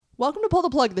Welcome to Pull the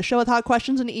Plug, the show with hot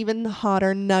questions and even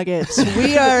hotter nuggets.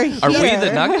 We are here. Are we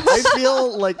the nuggets? I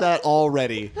feel like that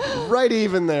already. Right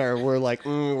even there. We're like,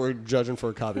 we're judging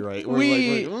for copyright.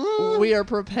 We are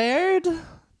prepared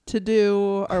to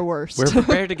do our worst. We're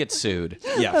prepared to get sued.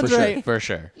 Yeah, That's for sure. right. For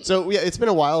sure. So yeah, it's been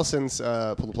a while since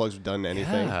Pull the Plug's done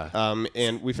anything. Yeah.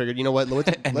 And we figured, you know what?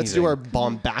 Let's do our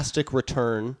bombastic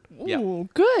return. Ooh,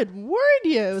 good word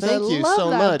use. Thank I you love so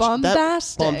that. much.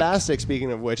 Bombastic. That bombastic,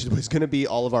 speaking of which, was going to be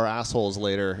all of our assholes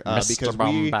later. Mr. Because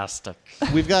Bombastic.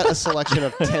 we've got a selection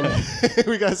of 10.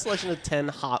 We got a selection of 10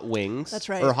 hot wings. That's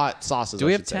right. Or hot sauces. Do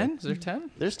we I have should say. 10? Is there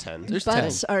 10? There's 10. There's 10.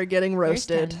 Butts are getting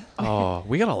roasted. Oh,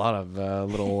 we got a lot of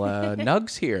little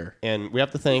nugs here. And we have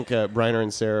to thank Briner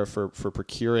and Sarah for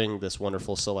procuring this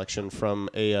wonderful selection from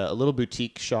a little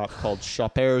boutique shop called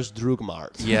Shoppers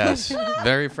Drugmart. Yes.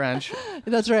 Very French.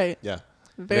 That's right. Yeah.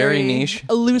 Very niche.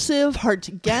 Elusive, hard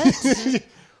to get.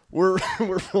 We're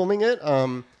filming it.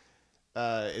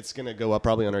 It's gonna go up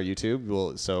probably on our YouTube. I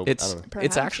don't know. It's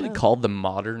Perhaps, actually yeah. called the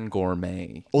Modern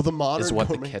Gourmet. Oh, the modern is what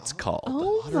gourmet. the kit's called.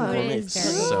 Oh, Modern my gourmet. is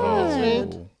very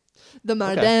So The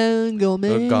Modern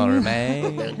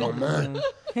Gourmet. gourmet.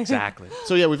 Exactly.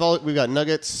 So yeah, we've got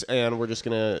nuggets, and we're just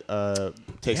gonna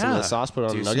take some of the Yeah. sauce, put it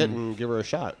on Do the nugget, some- and give her a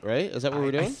shot. Right? Is that what we're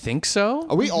I doing? think so.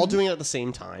 Are we all doing it at the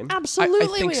same time? Absolutely,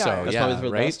 I think we so. are. That's Yeah, probably for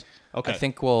the right. best? Okay. I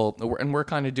think we're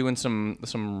kind of doing some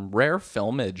rare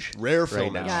filmage. Rare right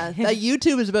filmage. now. Yeah, that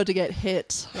YouTube is about to get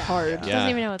hit hard. Yeah. Doesn't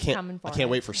even know what's Can't- coming for I can't it.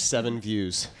 wait for 7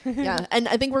 views. Yeah, and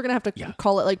I think we're gonna have to Yeah.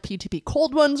 call it like PTP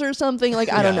cold ones or something.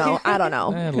 Like I don't know.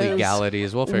 Eh, 'cause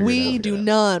legalities. We'll figure it We out. do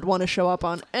not want to show up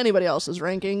on anybody else's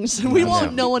rankings. We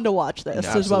want no one to watch this.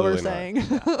 No, is what we're absolutely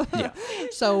saying. Yeah.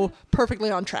 So perfectly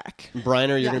on track.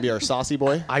 Briner, you're gonna be our saucy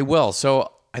boy. I will.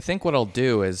 So I think what I'll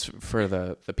do is for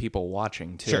the people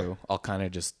watching too, Sure. I'll kind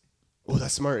of just Oh,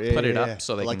 that's smart. Yeah, put it yeah, up yeah.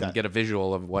 so they I like can that. get a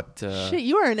visual of what. Shit,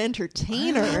 you are an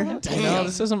entertainer. No,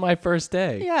 this isn't my first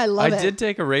day. Yeah, I love it. I did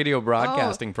take a radio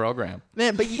broadcasting program.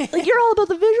 Man, but you're all about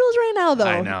the visuals right now, though.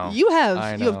 I know. You have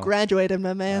I you know. have graduated,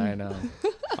 my man. I know.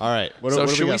 All right. What, So what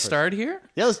do should we got first? start here?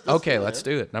 Yeah. Let's Okay, do it. let's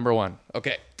do it. Number 1.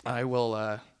 Okay, I will.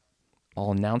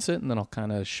 I'll announce it and then I'll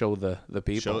kind of show the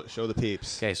people. Show the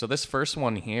peeps. Okay, so this first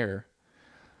one here,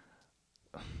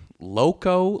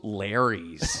 Loco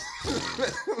Larry's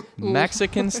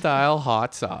Mexican style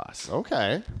hot sauce.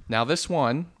 Okay. Now this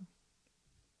one,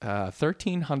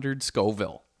 1300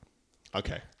 Scoville.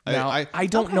 Okay. Now I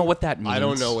don't know what that means. I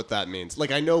don't know what that means.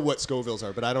 Like I know what Scovilles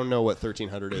are, but I don't know what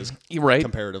 1300 is. You're right.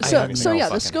 Comparatively. I So, have so no yeah, the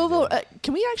fucking Scoville. idea.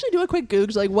 Can we actually do a quick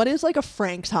Googs? Like, what is like a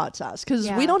Frank's hot sauce? Because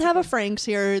Yeah, we don't that's have a a Frank's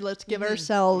here. Let's give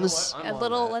ourselves.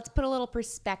 Let's put a little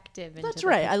perspective into That's the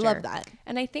right. I love picture. that.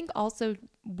 And I think also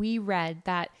we read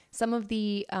that some of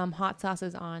the hot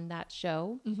sauces on that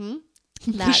show The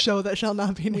that show that shall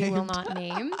not be we named. will not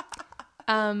name,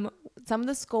 some of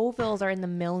the Scovilles are in the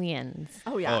millions.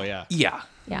 Oh yeah. Oh yeah. Yeah.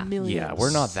 Yeah. Millions. Yeah,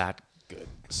 we're not that good.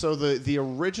 So the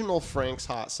original Frank's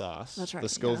hot sauce, That's right, the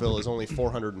Scoville is only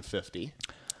 450.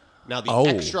 Now the Oh.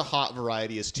 extra hot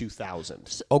variety is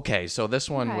 2000. Okay, so this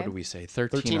one, what Okay. did we say?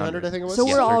 1300, I think it was. So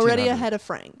Yeah, we're already 1300. ahead of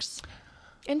Frank's.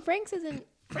 And Frank's isn't.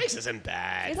 Frank's isn't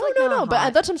bad. It's No, like no, not no. But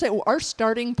hot, that's what I'm saying. Our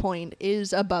starting point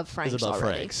is above Frank's It's above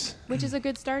already. Frank's. which is a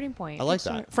good starting point. I like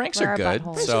that. Franks For are our good,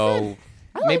 buttholes. so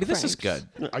like maybe this is Franks.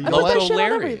 good. You I know what? love shit on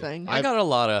Larry. everything. I got a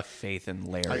lot of faith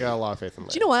in Larry. I got a lot of faith in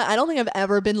Larry. Do you know what? I don't think I've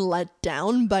ever been let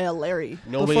down by a Larry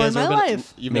Nobody before has in my ever been,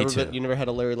 life. You've Me never too. been, you never had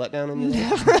a Larry letdown in your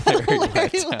life? Larry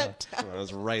let let down. I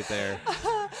was right there.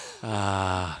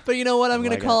 But you know what? I'm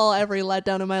going like to it. call every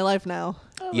letdown in my life now.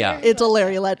 Yeah, It's a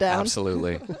Larry letdown.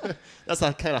 absolutely. That's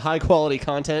the kind of high quality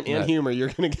content and Yeah. humor you're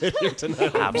going to get here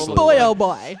tonight. Absolutely. Boy, oh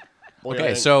boy. Boy, Okay, I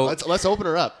think- so- let's open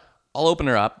her up. I'll open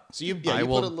her up. So you I put a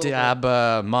will little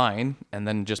dab mine and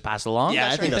then just pass it along. Yeah, I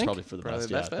what think you that's probably for the best.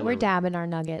 Yeah. bet? We're dabbing our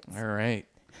nuggets. All right.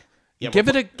 Yeah, Give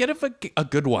but- it a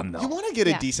good one though. You want to get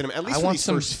a Yeah. decent amount, at least I for want these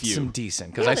some first few.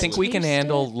 decent because I think we can taste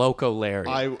handle it. Loco Larry.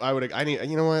 I need.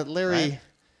 You know what, Larry? Right.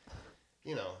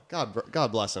 You know,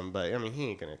 God bless him, but I mean, he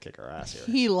ain't gonna kick our ass here.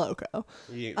 He loco.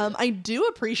 He- I do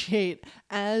appreciate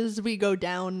as we go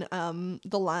down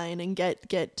the line and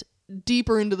get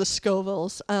deeper into the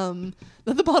Scovilles,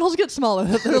 that the bottles get smaller.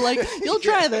 That they're like, you'll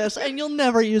try this and you'll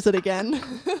never use it again.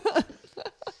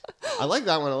 I like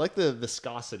that one. I like the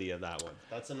viscosity of that one.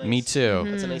 That's a nice. Me too.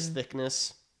 That's a nice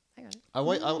thickness. I got it. I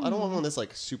don't want one that's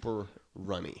like super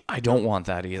runny. I don't want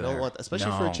that either. I don't want,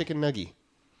 especially for a No. chicken nuggie.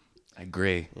 I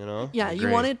agree. You know. Yeah, you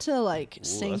Agree. want it to like Ooh,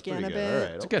 sink that's in pretty a good. bit. All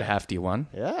right. It's a good hefty one.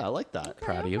 Yeah, I like that.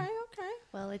 Proud of you. Okay.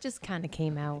 Well, it just kind of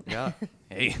came out. Yeah.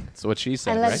 Hey, that's what she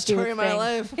said, I love right? to- Story of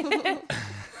my thing.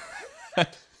 life.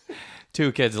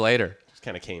 2 kids later. Just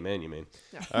kind of came in. You mean?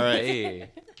 All right. Hey.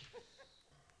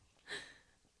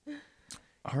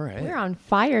 All right. We're on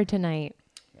fire tonight.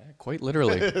 Quite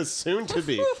literally. Soon to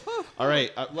be. All right,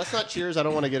 let's not cheers. I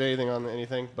don't want to get anything on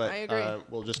anything, but I agree.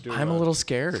 we'll just do. I'm a little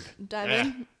scared. Dive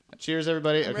in. Cheers,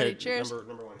 everybody. I'm okay, ready. Cheers.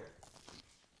 Number one here.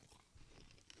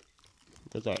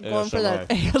 What's that? Going for that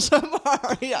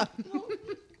ASMR. Yeah.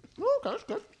 Oh, that's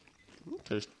good.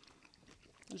 Taste.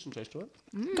 Decent taste to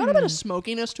it. Got a bit of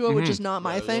smokiness to it, which is not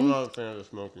my I'm thing. not a fan of the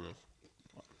smokiness.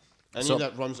 Any So-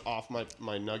 that runs off my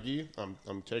nuggie,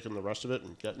 I'm taking the rest of it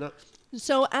and getting it.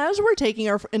 So as we're taking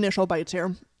our initial bites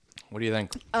here, What do you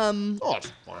think? Oh,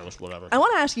 it's fine. It's whatever. I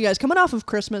want to ask you guys, coming off of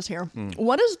Christmas here,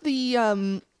 what is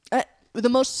the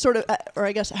most sort of, or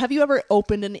I guess, have you ever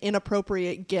opened an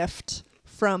inappropriate gift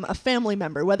from a family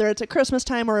member, whether it's at Christmas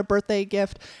time or a birthday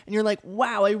gift, and you're like,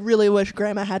 wow, I really wish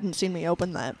Grandma hadn't seen me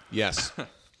open that? Yes.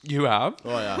 You have? Oh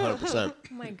yeah, 100%.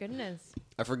 Oh my goodness.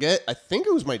 I forget. I think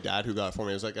it was my dad who got it for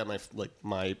me. It was like at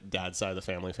my dad's side of the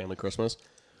family Christmas.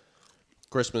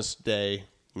 Christmas Day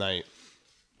night,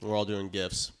 we're all doing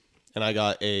gifts, and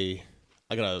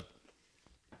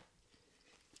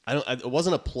it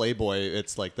wasn't a Playboy.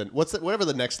 It's like whatever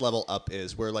the next level up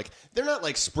is, where like they're not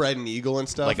like spread and eagle and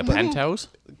stuff. Like a but penthouse?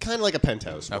 kind of like a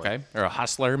penthouse. one. Okay. Or a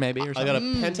hustler, maybe, or I something? got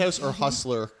a penthouse or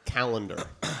hustler calendar,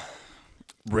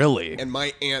 Really? and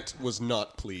my aunt was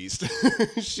not pleased.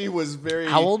 She was very.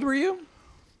 How old were you?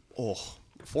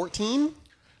 14.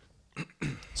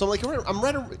 So I'm like,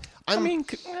 I mean,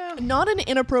 Not an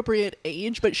inappropriate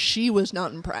age, but she was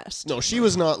not impressed. no, she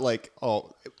was not like,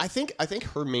 oh, I think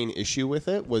her main issue with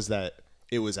it was that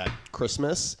it was at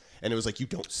Christmas, and it was like, you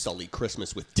don't sully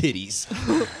Christmas with titties.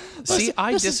 see,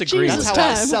 I this is disagree Jesus' with That's how I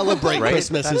that. time. celebrate Right?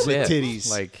 Christmas That's is with it. titties.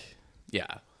 Like, yeah.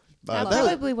 That that-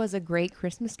 probably was a great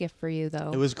Christmas gift for you,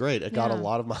 though. it was great. It got a Yeah.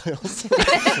 lot of miles.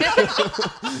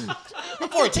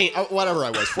 14, whatever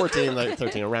I was, 14, like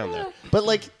 13, around there. But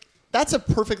like, that's a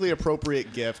perfectly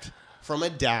appropriate gift from a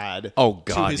dad. Oh,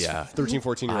 to God, his yeah. 13,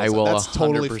 14 year I old. will That's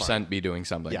totally 100% fine. be doing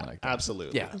something Yeah, like that.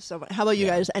 absolutely. Yeah. So how about you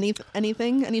guys?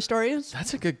 Anything? Any stories?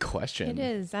 That's a good question. It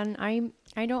is, and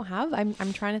I don't have.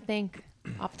 I'm trying to think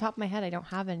off the top of my head. I don't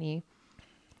have any.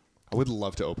 I would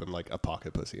love to open like a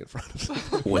pocket pussy in front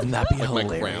of them. Wouldn't that be My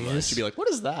hilarious? grandma. She'd be like, "What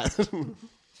is that?"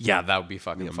 Yeah, that would be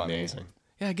fucking funny. amazing.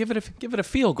 Yeah, give it a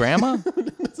feel, Grandma.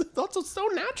 That's so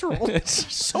natural.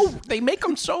 It's so they make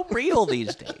them so real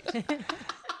these days.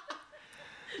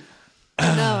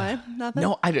 No, nothing.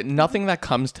 No, nothing that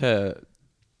comes to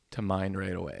mind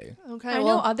right away. Okay. I know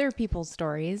well, other people's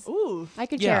stories. ooh. I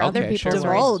could Yeah, share other okay, people's sure.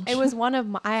 stories. Divulge. It was one of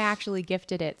my, I actually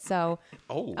gifted it. So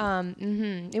Oh,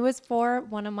 it was for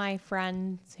one of my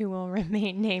friends who will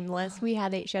remain nameless. We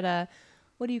had a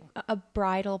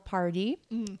bridal party,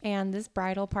 and this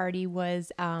bridal party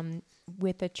was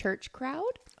with a church crowd.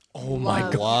 oh my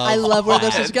God! I love where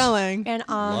this is going. And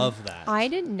Love that. I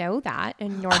didn't know that,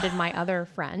 and nor did my other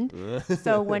friend.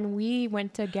 So when we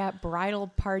went to get bridal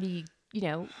party,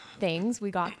 things, we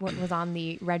got what was on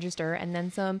the register, and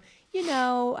then some,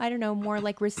 I don't know, more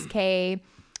like risque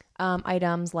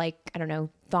items, like I don't know,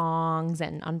 thongs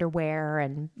and underwear,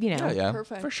 and Yeah,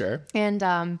 Perfect. for sure. and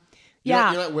You're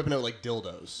yeah. not whipping out like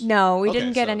dildos. No, we Okay,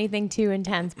 didn't get so- anything too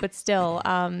intense, but still,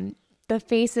 the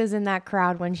faces in that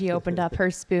crowd when she opened up her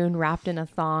spoon wrapped in a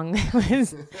thong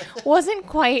wasn't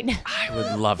quite. I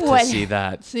would love to What? see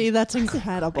that. See, that's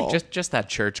incredible. Just that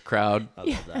church crowd. I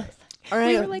love that. All We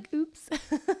right. were like, "Oops."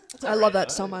 I love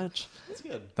that so much. That's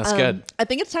good. That's good. I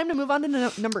think it's time to move on to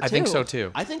number 2. I think so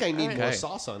too. I think I need more Okay.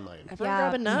 sauce on mine. Everyone Yeah.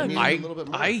 grab a nug. need I a little bit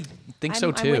more. I think so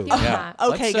I'm too. with you on Yeah. that.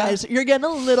 Okay, Let's, guys, you're getting a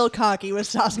little cocky with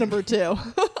sauce number 2.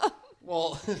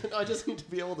 Well, I just need to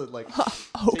be able to like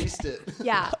taste it.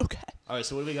 Yeah. Okay. All right,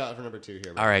 so what do we got for number 2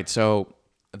 here? All right, so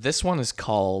this one is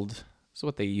called. So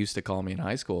what they used to call me in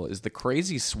high school is the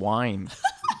crazy swine.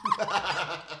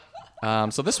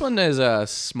 So this one is a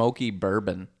smoky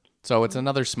bourbon. So it's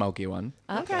another smoky one.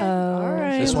 Okay. Oh, All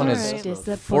right. This one all is right.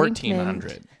 Disappointment.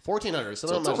 1400. 1400. So,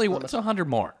 So it's only it's 100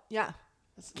 more. Yeah.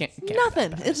 Can't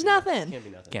Nothing. It's nothing. Can't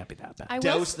be nothing. Can't be that bad. I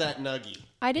Douse that nuggie.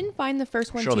 I didn't find the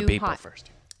first one Show too the people hot.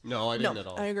 first. No, I didn't No, at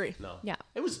all. I agree. No. Yeah.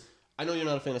 It was. I know you're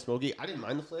not a fan of smoky. I didn't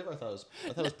mind the flavor. I thought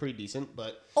it was pretty decent,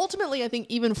 but Ultimately, I think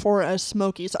even for a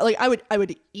smoky, like I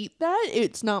would eat that.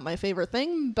 It's not my favorite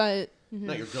thing, but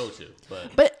not your go-to.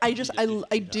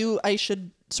 I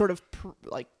should sort of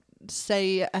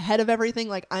say ahead of everything,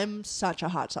 like I'm such a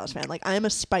hot sauce fan. Like I'm a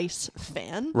spice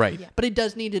fan. Right. Yeah. But it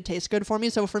does need to taste good for me.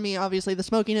 So for me, obviously the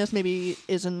smokiness maybe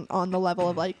isn't on the level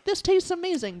of like, this tastes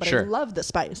amazing, but I Sure. love the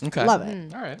spice. Okay. Love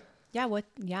it. All right.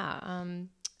 Yeah.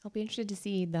 I'll be interested to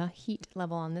see the heat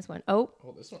level on this one. Oh,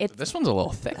 it's This one's a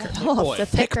little thicker. Oh, the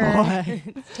thick thicker. boy.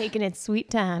 It's taking its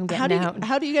sweet time How getting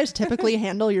out. do you guys typically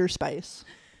handle your spice?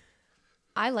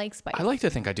 I like spice. I like to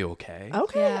think I do okay.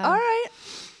 Okay, Yeah. all right.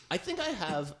 I think I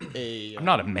have a. I'm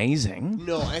not amazing.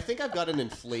 No, I think I've got an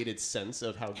inflated sense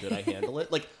of how good I handle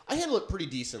it. Like I handle it pretty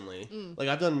decently. Like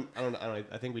I've done. I don't know.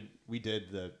 I think we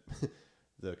did the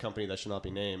the company that should not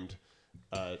be named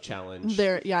challenge.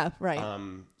 There, yeah, right.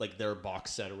 Like their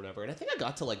box set or whatever. And I think I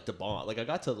got to like DeBon. Like I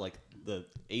got to like the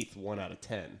 8th 1 out of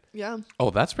 10. Yeah.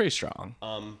 Oh, that's pretty strong.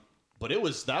 But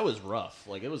that was rough.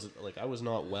 Like it was like I was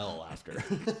not well after.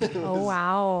 Oh,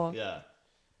 wow. Yeah.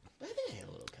 But I think I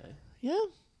handled it okay. Yeah.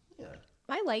 Yeah.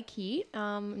 I like heat.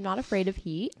 I'm not afraid of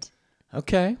heat.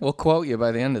 Okay, we'll quote you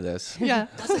by the end of this. Yeah.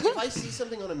 That's like if I see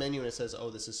something on a menu and it says, "Oh,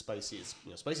 this is spicy," it's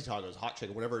spicy tacos, hot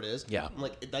chicken, whatever it is. Yeah. I'm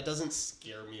like that doesn't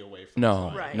scare me away from No,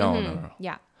 trying. Right. no.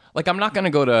 Yeah. Like I'm not gonna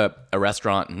go to a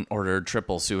restaurant and order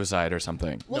triple suicide or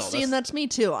something. Well, No, see, and that's me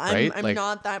too. I'm Right? I'm Like,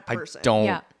 not that I person. don't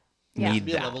Yeah. Yeah. need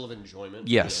Be a that. level of enjoyment.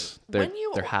 Yes, there When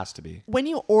you- there has to be. When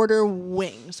you order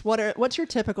wings, what's your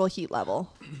typical heat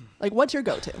level? Like, what's your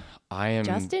go-to? I am.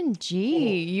 Justin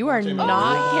G, you are Martin.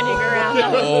 not kidding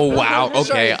around. Oh wow.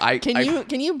 Okay. Sorry, can I,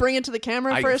 you bring it to the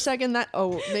camera for I- a second? That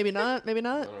maybe not, maybe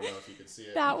not. I don't know if you could see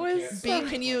it. That was B,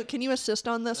 can you assist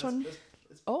on this one?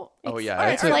 Oh, Oh yeah. Or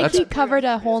that's it's a- like that's- he covered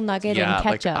a whole nugget yeah. in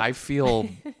Like ketchup. I feel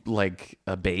like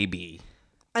a baby.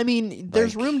 I mean,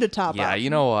 there's Like, room to top Yeah. up. You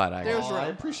know what? There's Oh, I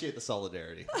room. appreciate the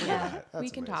solidarity. yeah, That's we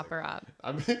can amazing. top her up.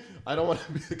 I don't want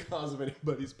to be the cause of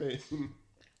anybody's pain.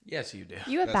 Yes, you do.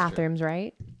 You have That's true. bathrooms,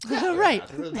 right? Right.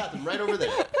 Bathroom right over there.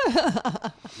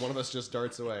 One of us just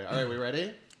darts away. All right, we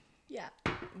ready? Yeah.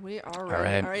 We are right.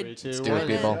 ready. All right. 3, 2, Let's do it, 1.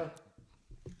 people.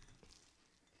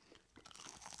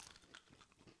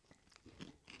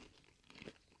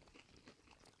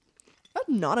 That's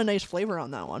not a nice flavor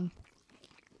on that one.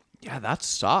 Yeah, that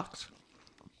sucked.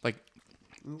 Like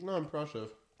Not impressive.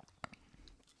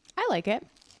 I like it.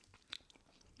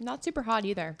 Not super hot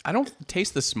either. I don't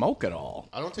taste the smoke at all.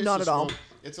 I don't taste Not the at all. smoke.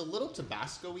 It's a little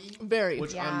Tabasco-y. Very.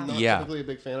 Which Yeah. I'm not Yeah. typically a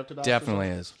big fan of Tabasco. Definitely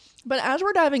is. But as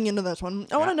we're diving into this one,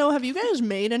 I want Yeah. to know: have you guys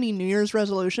made any New Year's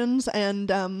resolutions,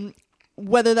 and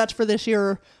whether that's for this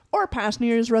year or past New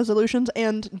Year's resolutions,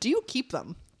 and do you keep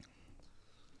them?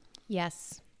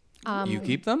 Yes. You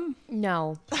keep them?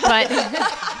 No, but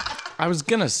I was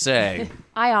gonna say.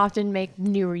 I often make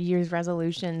New Year's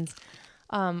resolutions,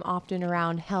 often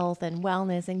around health and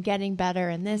wellness and getting better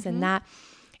and this and that.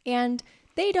 And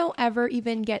they don't ever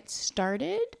even get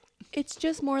started. It's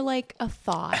just more like a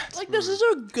thought. Like, this is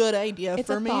a good idea It's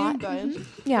for a me, thought. but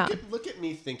Yeah. Look at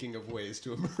me thinking of ways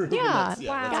to improve. Yeah. That's-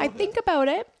 I think about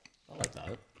it, I like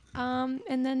that.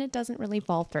 and then it doesn't really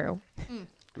fall through.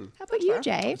 How about you,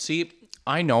 Jay? See,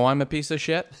 I know I'm a piece of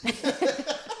shit.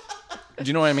 Do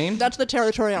you know what I mean? that's the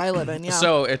territory I live in. Yeah.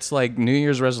 So it's like New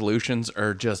Year's resolutions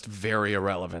are just very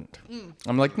irrelevant.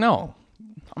 I'm like, no,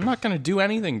 I'm not gonna do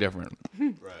anything different.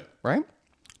 Right. Right?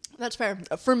 That's fair.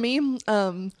 For me,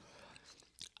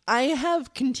 I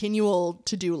have continual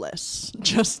to-do lists.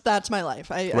 Just that's my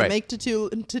life. I Right. make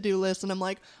to-do lists, and I'm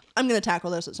like, I'm gonna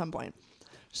tackle this at some point.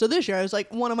 So this year, I was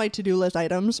like, one of my to-do list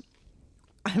items,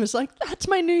 I was like, that's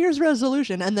my New Year's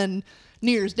resolution, and then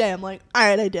New Year's Day, I'm like, all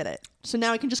right, I did it. So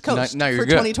now I can just coast now you're for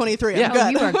good. 2023. Yeah.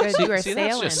 I'm good. You are good. You are See,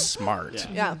 that's sailing. just smart.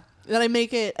 Yeah. Yeah. Then I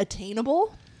make it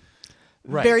attainable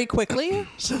Right. very quickly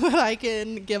so that I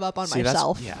can give up on See, that's-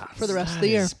 myself yeah, for the rest of that the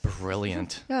year. is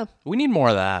brilliant. Yeah. We need more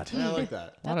of that. I like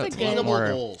that. A lot That's of a good- Attainable more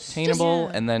goals. Attainable,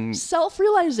 Just- and then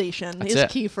Self-realization That's is it.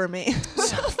 key for me.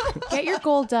 Get your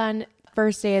goal done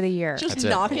first day of the year. Just That's it.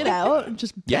 knock it out.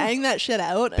 Just Yeah. bang that shit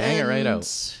out. Bang it right and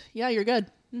out. Yeah, you're good.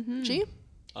 G?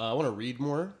 I want to read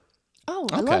more, Oh,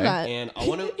 I Okay. love that. and I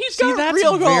want to. He's See, got that's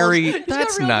real goals. very- He's got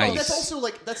that's real nice. goals. That's also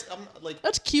like that's like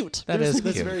That's cute. that is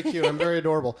that's cute. very cute. I'm very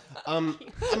adorable. I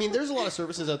mean, there's a lot of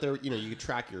services out there. You know, you can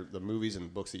track the movies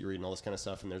and books that you read and all this kind of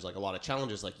stuff. And there's like a lot of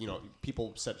challenges. Like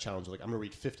people set challenges like I'm going to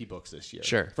read 50 books this year.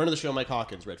 Sure. Friend of the show, Mike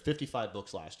Hawkins, read 55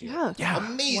 books last year. Yeah. Yeah.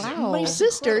 Amazing. Wow. My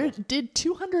sister did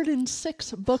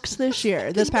 206 books this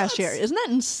year, this past year. Isn't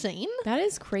that insane? That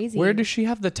is crazy. Where does she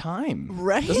have the time?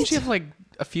 Right? Doesn't she have like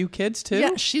a few kids too?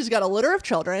 Yeah, she's got a litter of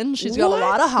children. She's got a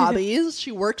lot of hobbies.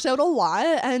 She works out a lot,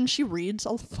 and she reads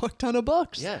a fuck ton of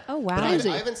books. Yeah. Oh, wow. But Crazy.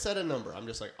 I haven't set a number. I'm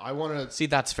just like I want to. See,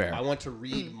 that's fair. I want to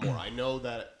read more. I know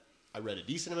that I read a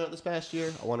decent amount this past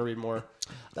year. I want to read more.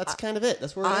 That's kind of it.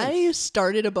 That's where it I ends.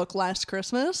 started a book last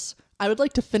Christmas. I would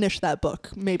like to finish that book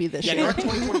maybe this Yeah, year. not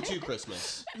 2022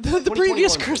 Christmas. The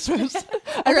previous 2021 Christmas.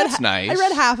 I read That's nice. I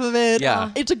read half of it. Yeah.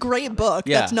 It's a great book.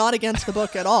 Yeah. That's not against the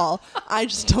book at all. I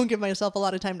just don't give myself a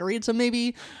lot of time to read. So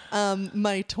maybe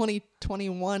my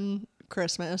 2021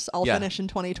 Christmas, I'll Yeah. finish in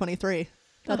 2023.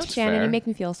 That's Shannon, fair. you make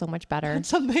me feel so much better.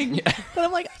 Something that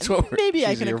I'm like, what maybe I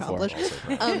she's can here for. accomplish.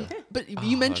 But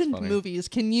you mentioned funny. movies.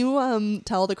 Can you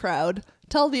tell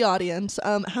the audience,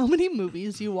 how many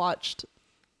movies you watched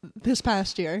this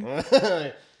past year?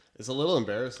 It's a little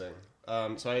embarrassing. I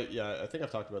think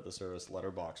I've talked about the service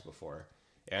Letterboxd before,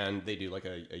 and they do like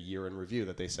a year in review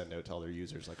that they send out to all their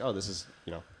users. Like, oh, this is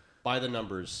by the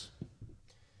numbers.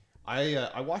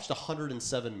 I watched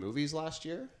 107 movies last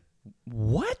year.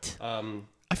 What? Right?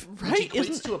 Which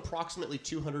equates to approximately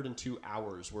 202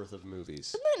 hours worth of movies.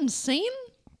 Isn't that insane?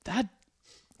 That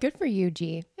Good for you,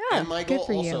 G. Yeah. And my good goal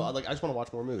for also, you. I just want to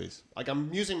watch more movies. Like,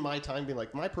 I'm using my time being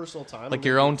like my personal time. like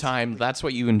your own time. That's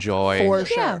what you enjoy. For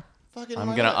sure. Yeah. Fucking I'm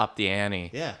why gonna not? up the ante.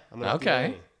 Yeah, I'm gonna up the Okay.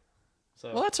 ante.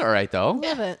 So Well, that's all right though.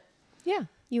 Love it. Yeah.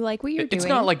 You like what you're doing. It's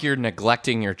not like you're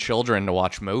neglecting your children to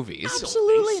watch movies.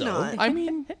 Absolutely so. not. I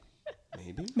mean,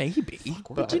 maybe.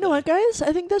 but Do you know what, guys?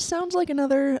 I think this sounds like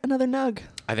another nug.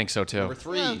 I think so too. Number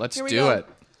 3. Let's Here we do go. it.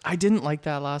 I didn't like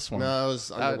that last one. No, it was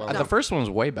underwhelming. The first one was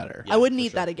way better. I wouldn't for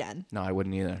eat sure. that again. No, I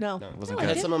wouldn't either. No. It wasn't I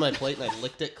had good. some on my plate and I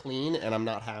licked it clean, and I'm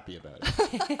not happy about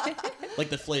it. Like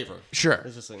the flavor. Sure.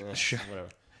 It's just like Sure. whatever.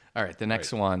 All right, the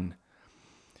next one.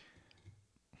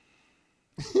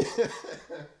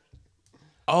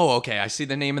 Oh, okay. I see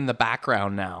the name in the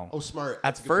background now. Oh, smart. At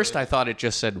That's a good first, point. I thought it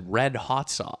just said red hot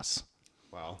sauce.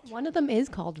 Wow. One of them is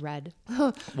called Red.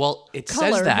 Well, it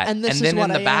Color, says that, and this is then what in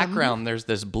the I am. background, there's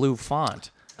this blue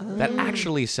font that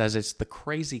actually says it's the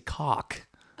Crazy Cock.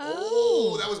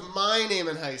 Oh, that was my name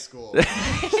in high school.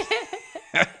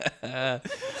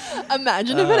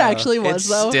 Imagine if it actually was, it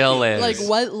though. still is. Like,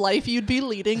 what life you'd be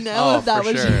leading now Oh, if that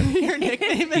for was sure. your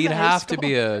nickname in He'd high have school. to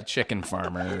be a chicken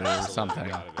farmer or something,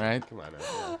 right? Come on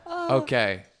now.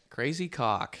 Okay, Crazy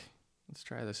Cock. Let's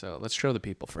try this out. Let's show the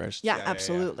people first. Yeah, yeah.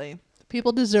 absolutely.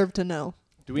 People deserve to know.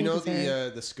 Do we know Thank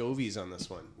you, the Scovies on this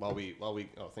one? While we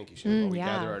oh, thank you, Shannon. While we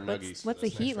gather our nuggies. What's for the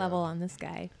this heat next level round. on this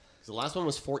guy? So the last one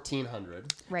was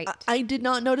 1400. Right. I did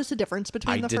not notice a difference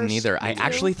between I the didn't first either. I two.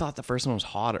 actually thought the first one was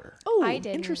hotter. Oh, I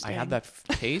didn't. interesting. I had that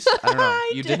taste. I don't know.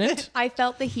 You didn't? I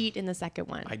felt the heat in the second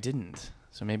one. I didn't.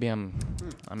 So maybe I'm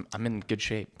in good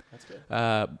shape. That's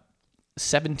good.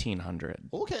 1700.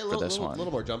 Okay, a for little, this one.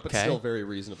 little more jump, but Okay. still very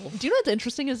reasonable. Do you know what's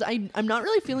interesting is I'm not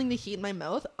really feeling the heat in my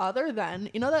mouth other than,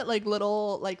 you know that like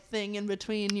little like thing in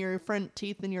between your front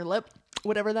teeth and your lip,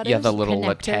 whatever that is. Yeah, the little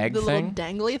Connector, tag the little thing.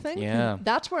 dangly thing. Yeah.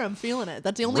 That's where I'm feeling it.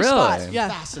 That's the only Really? spot. Yeah.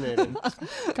 Fascinating.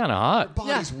 Kind of hot.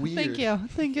 Body's Yeah. weird. Thank you.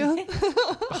 Thank you.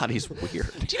 Body's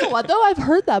weird. Do you know what though? I've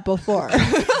heard that before.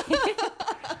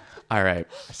 All right.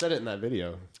 I said it in that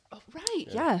video. Right.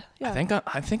 Yeah. Yeah.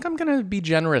 I think I'm gonna be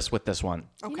generous with this one.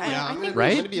 Okay. Yeah, I'm gonna,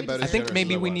 Right? I'm gonna be about I as think generous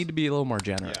maybe as I we was. need to be a little more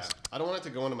generous. Yeah, I don't want it to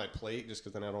go into my plate just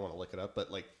because then I don't want to lick it up.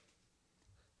 But like,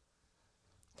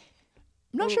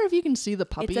 I'm not sure if you can see the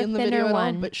puppy It's a in the thinner video at all,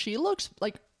 one. but she looks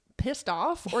like pissed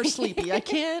off or sleepy. I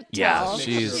can't Yeah, tell.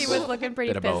 she's He was looking pretty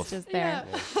bit of pissed both. just there.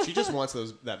 she just wants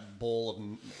that bowl of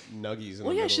nuggies. In Well,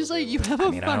 the yeah, middle she's of like, the you table. have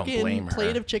a mean, I don't blame fucking her.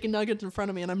 plate of chicken nuggets in front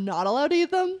of me, and I'm not allowed to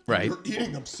eat them. Right. You're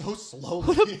eating them so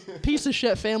slowly. Piece of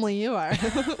shit family you are.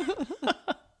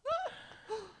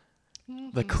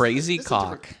 The Crazy This is a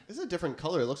Cock. different- This is a different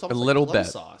color. It looks almost little like plum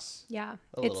bit. sauce. Yeah. A It's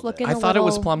little bit. looking I a thought it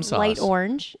was little plum sauce. light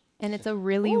orange, and it's a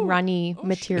really runny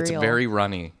material. It's very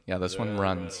runny. Yeah, this one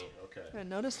runs. Okay. I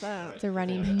noticed that. It's a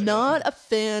runny. Not a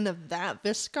fan of that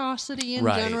viscosity in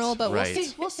Right, general, but right. we'll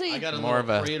see. We'll see. I got a More little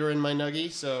of a- crater in my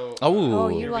nuggie, so Oh, Oh,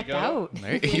 you Here we lucked go.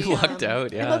 out. you lucked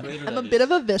out. Yeah. I'm a bit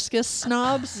of a viscous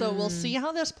snob, so we'll see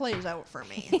how this plays out for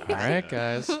me. All right,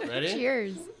 guys. ready?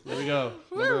 Cheers. Here we go.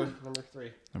 Number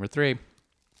 3. Number 3.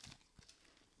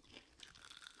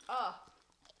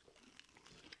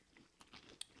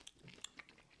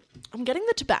 I'm getting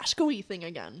the Tabasco-y thing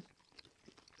again.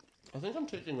 I think I'm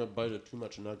taking a bite of too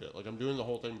much nugget. Like I'm doing the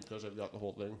whole thing because I've got the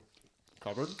whole thing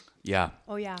covered. Yeah.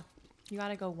 Oh yeah, you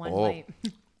gotta go one Oh. bite.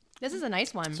 This is a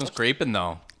nice one. This one's creeping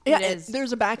though. Yeah, is.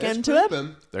 there's a back It's end to it.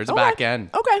 creeping. There's a Okay. back end.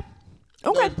 Okay.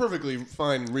 No, Okay. it's perfectly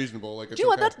fine, reasonable. Like it's Do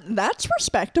you know what? okay. That's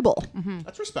respectable.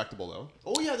 That's respectable though.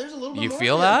 Oh yeah, there's a little bit You more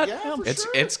feel there. that? Yeah, for it's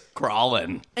sure. it's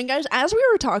crawling. And guys, as we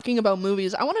were talking about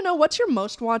movies, I want to know what's your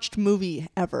most watched movie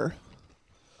ever?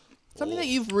 Something that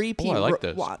you've repeat Oh, I like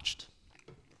this. watched.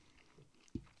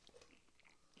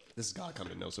 This has got to come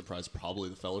to no surprise. Probably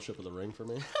The Fellowship of the Ring for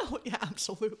me. Oh yeah,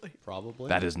 absolutely. Probably.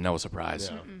 That is no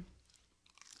surprise.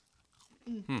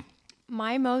 Yeah.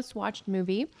 My most watched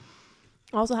movie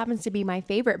also happens to be my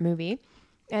favorite movie,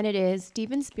 and it is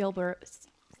Steven Spielberg's.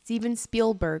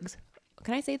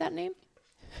 Can I say that name?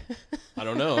 I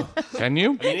don't know. Can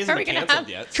you? I mean, he Are we hasn't been gonna canceled have-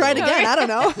 yet. Try it so- again. I don't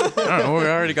know. I don't know. We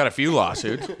already got a few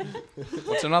lawsuits.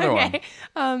 What's another one?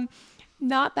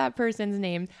 Not that person's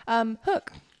name.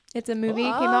 Hook. It's a movie.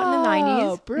 Came out in the 90s.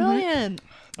 Oh, brilliant.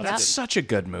 That's such a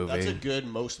good movie. That's a good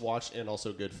most watched and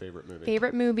also good favorite movie.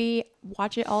 Favorite movie.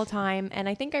 Watch it all the time. And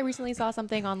I think I recently saw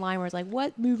something online where it's like,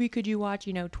 what movie could you watch,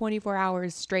 24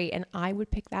 hours straight? And I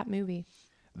would pick that movie.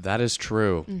 That is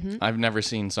true. I've never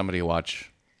seen somebody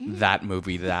watch that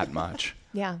movie that much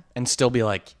Yeah. and still be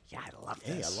like, yeah, I love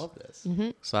Hey, this. I love this.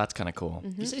 So that's kind of cool.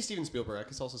 You say Steven Spielberg, I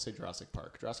could also say Jurassic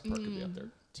Park. Jurassic Park could be up there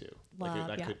too. Love,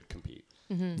 That yeah. could compete.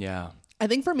 Yeah. I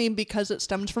think for me, because it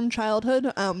stems from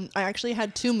childhood, I actually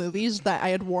had 2 movies that I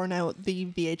had worn out the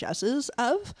VHSs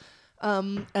of,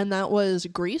 and that was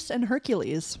Grease and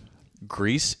Hercules.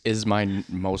 Grease is my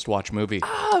most watched movie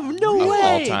Oh, no of way.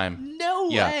 all time. No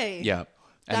Yeah. way. Yeah.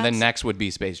 And then That's- next would be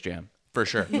Space Jam. For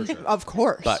sure. Of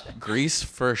course. But Grease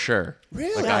for sure.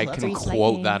 Really? Like Yeah, I that's can awesome.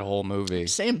 quote that whole movie.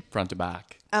 Same. Front to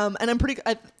back. And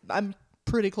I'm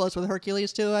pretty close with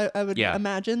Hercules too. I would Yeah.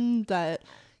 imagine that.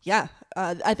 Yeah,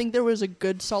 I think there was a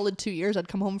good solid 2 years. I'd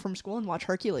come home from school and watch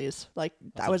Hercules. Like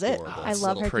that was it. adorable. I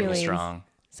love Pretty Hercules. strong.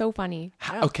 So funny.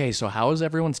 Okay, so how is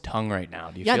everyone's tongue right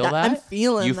now? Do you Yeah, feel that- that? I'm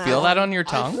feeling You that. feel that on your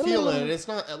I tongue? feel it. It's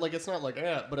not like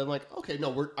but I'm like, okay,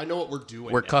 no, I know what we're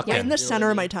doing. We're now. cooking. Yeah, in the You know center what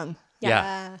I of my mean? tongue. Yeah.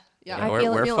 Yeah. Yeah, I we're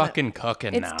feel it, we're feeling it. fucking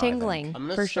cooking It's now. I think. tingling I'm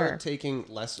gonna for start sure. taking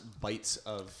less bites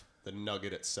of the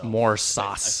nugget itself. More I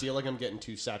sauce. feel like I'm getting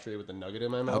too saturated with the nugget in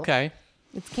my mouth. Okay.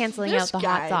 It's canceling This out the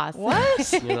guy. hot sauce.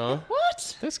 What? You know.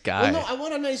 What? This guy. Well, no, I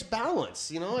want a nice balance.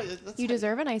 You know. That's You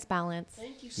deserve a nice balance.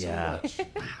 Thank you so Yeah. much.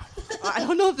 I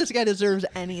don't know if this guy deserves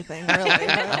anything really.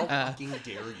 How fucking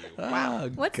dare you? Wow.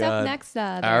 What's up next,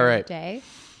 All there, right. Jay?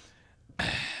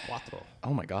 Cuatro.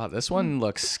 Oh my god, this one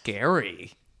looks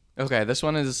scary. Okay, this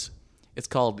one is. It's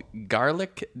called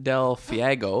Garlic del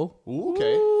Fiego, Ooh,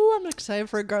 okay. Ooh, I'm excited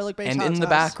for a garlic based and hot in the sauce.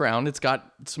 background, it's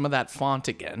got some of that font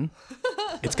again.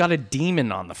 It's got a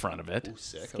demon on the front of it.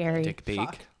 Sick. Scary. Dick peek.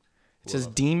 It says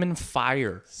Demon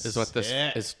Fire is what this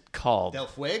Sick. is called, Del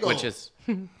Fuego. which is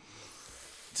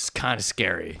it's kind of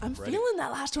scary. I'm feeling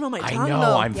that last one on my I tongue. know,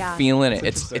 though. I'm Yeah. feeling it.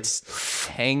 It's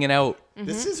hanging out,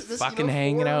 This is fucking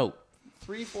hanging out.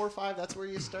 3, 4, 5. That's where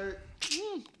you start.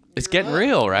 It's getting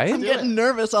real, right? I'm getting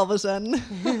nervous all of a sudden.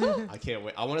 I can't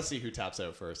wait. I want to see who taps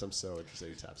out first. I'm so interested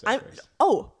who taps I'm out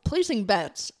first. placing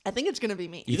bets. I think it's gonna be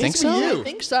me. You think It's gonna be so? you. I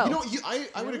think so. You know,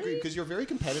 I would agree because you're very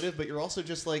competitive, but you're also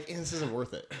just like, this isn't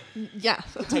worth it. Yeah.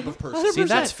 Type of person. See,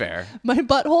 that's fair. My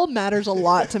butthole matters a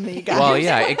lot to me, guys. Well,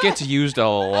 yeah, it gets used a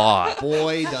lot.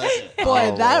 Boy, does it.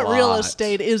 Boy, a that real lot.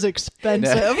 estate is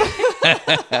expensive.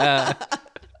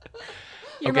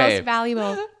 Your Okay. most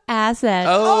valuable asset.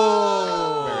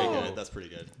 Oh, Very good. That's pretty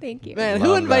good. Thank you. Man, who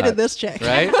Love invited that. this chick?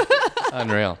 right?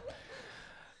 Unreal.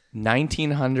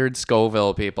 1900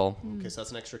 Scoville, people. Okay, so that's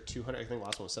an extra 200. I think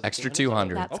last one was Extra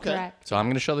 1700. 200. That's Okay. correct. So I'm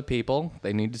going to show the people.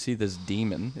 They need to see this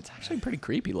demon. It's actually pretty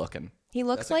creepy looking. He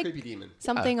looks That's a like creepy demon.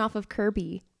 something off of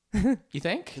Kirby. You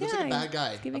think? He looks like a Yeah, bad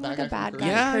guy. he's giving a like bad a guy bad from guy.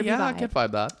 Kirby. Yeah, Kirby yeah, I vibe. can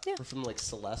vibe that. Or from like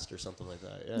Celeste or something like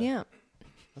that. Yeah. Yeah.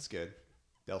 That's good.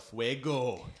 Del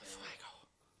Fuego.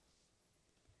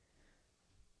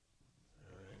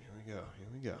 All right, here we go. Here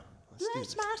we go. Let's do Bless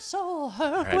this. my soul,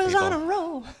 her right, was on a people.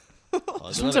 roll. Oh,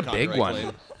 This one's a big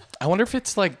one. I wonder if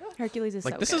it's like Hercules is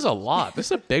so this good. is a lot. This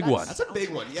is a big one. That's a big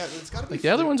one. Yeah, it's got to be. Like the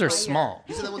other ones are flavor. small.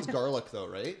 You said that one's garlic though,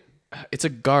 right? It's a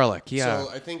garlic, yeah. So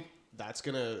I think that's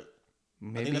gonna. I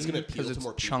Maybe think that's gonna appeal because to it's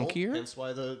more people. chunkier. Hence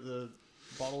why the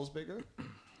bottle is bigger.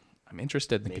 I'm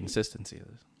interested in the consistency of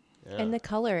this. Yeah. And the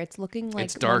color, it's looking like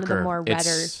It's one of the darker. more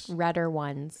It's- redder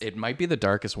ones. It might be the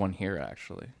darkest one here,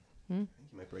 actually. You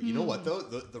might be right. You know what though?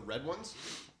 The red ones,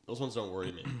 those ones don't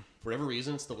worry me. For whatever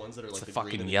reason, it's the ones that are like the green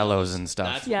fucking and the yellows and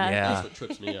stuff. That's Yeah. what, Yeah. That's what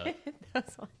trips me up.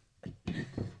 That's why.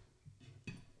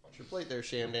 Watch your plate there,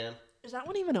 Shamdan. Is that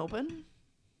one even open?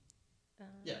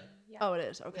 Yeah. Oh, it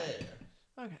is. Okay. Yeah,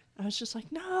 yeah. Okay. I was just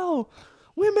like, no,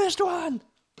 we missed one.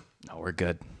 No, we're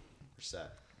good. We're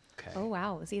set. Okay. Oh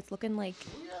wow. See, it's looking like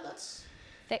Oh, yeah, that's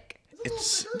thick.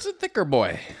 It's a thicker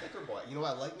boy. thicker boy. You know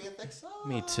what? I like me a thick sauce.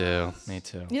 Me too. Me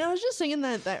too. You know, I was just singing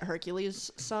that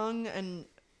Hercules song, and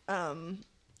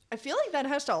I feel like that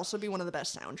has to also be one of the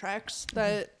best soundtracks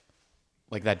that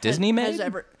Like that Disney made? has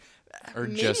ever, Or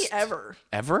maybe just ever.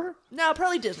 ever? No,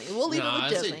 probably Disney. We'll leave No, it with I'd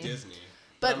Disney. say Disney.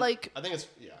 But I'm- like, I think it's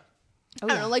yeah. I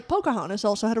don't know, like Pocahontas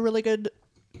also had a really good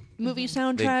movie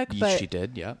soundtrack, but she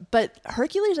did, yeah. but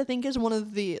Hercules, I think, is one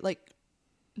of the like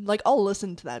I'll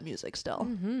listen to that music still.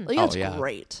 Like Oh, it's yeah.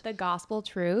 great, The gospel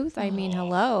truth. I mean,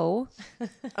 hello.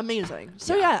 amazing.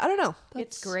 So yeah, I don't know.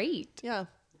 It's That's- great. Yeah.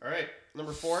 All right,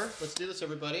 number 4. Let's do this,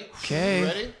 everybody. Okay. You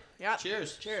ready? Yeah.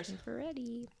 Cheers. Cheers. We're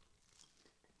ready.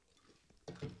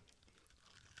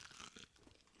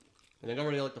 I think I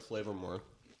already like the flavor more of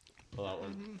that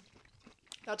one.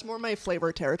 That's more my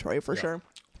flavor territory for sure.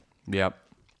 Yep.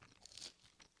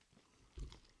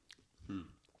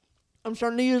 I'm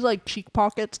starting to use like cheek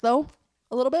pockets though,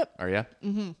 a little bit. Are you?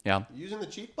 Mm-hmm. Yeah. Using the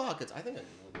cheek pockets, I think I need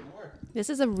a little bit more. This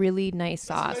is a really nice That's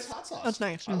a sauce. nice hot sauce. That's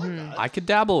nice. I like that. I could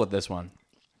dabble with this one.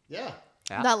 Yeah.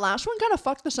 Yeah. That last one kind of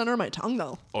fucked the center of my tongue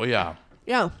though. Oh yeah.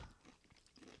 Yeah.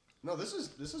 No, this is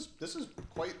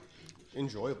quite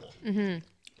enjoyable.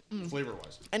 Flavor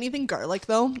wise. Anything garlic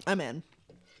though, I'm in.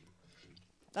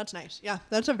 That's nice. Yeah,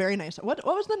 that's a very nice. What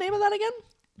was the name of that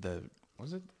again?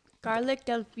 Was it Garlic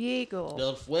del Fuego.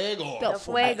 Del Fuego. Del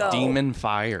Fuego. Demon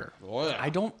Fire? Oh, yeah. I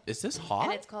don't. Is this hot?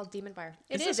 And it's called Demon Fire.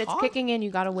 Is It this is. It's hot? kicking in.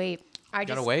 You gotta wait.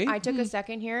 Gotta wait? I took a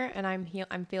second here, and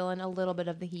I'm feeling a little bit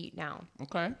of the heat now.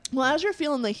 Okay. Well, as you're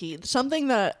feeling the heat, something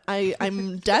that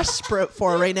I'm desperate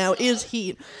for right now is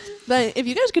heat. But if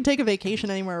you guys could take a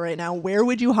vacation anywhere right now, where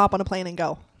would you hop on a plane and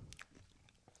go?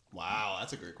 Wow,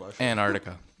 that's a great question.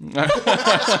 Antarctica.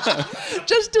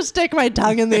 Just to stick my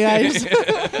tongue in the ice.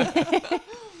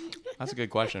 That's a good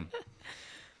question.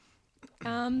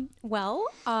 Well,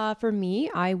 for me,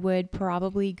 I would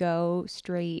probably go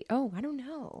straight. Oh, I don't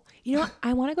know. You know, what?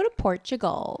 I want to go to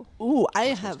Portugal. Ooh, I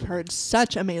have heard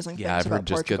such amazing things Yeah, I've about heard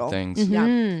just Portugal. good things.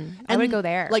 Yeah. I would go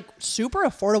there. Like super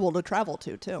affordable to travel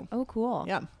to too. Oh, cool.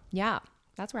 Yeah. Yeah,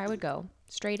 that's where I would go.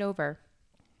 Straight over.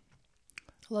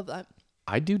 Love that.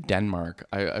 I do Denmark.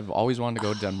 I've always wanted to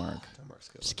go to Denmark. Denmark's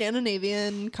good.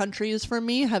 Scandinavian countries for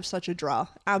me have such a draw.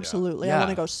 Absolutely. I Yeah. want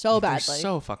to go so They're badly.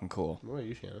 so fucking cool. What are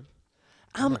you, Shannon?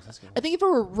 I think if it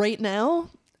were right now,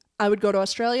 I would go to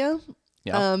Australia.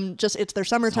 Yeah. Just it's their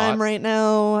summertime hot. right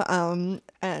now.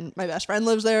 And my best friend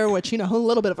lives there, which, a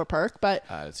little bit of a perk, but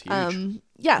It's huge.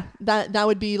 yeah, that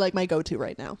would be like my go-to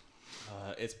right now.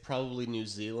 It's probably New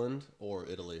Zealand or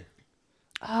Italy.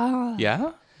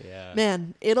 Yeah. Yeah.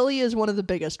 Man, Italy is one of the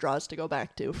biggest draws to go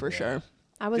back to for sure.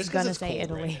 I was Just 'cause gonna it's say cold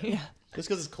Italy. right now. Just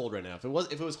because it's cold right now. If it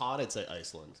was hot, I'd say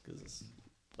Iceland.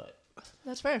 But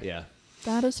That's fair. yeah,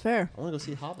 That is fair. I want to go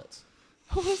see hobbits.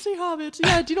 I want to see hobbits.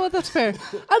 Yeah, do you know what? That's fair.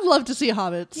 I'd love to see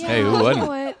hobbits. Yeah, Hey, who you know wouldn't?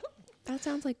 what? That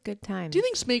sounds like good time. Do you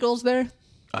think Smeagol's there?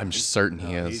 I'm certain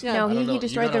he is. Yeah. No, I don't know. he You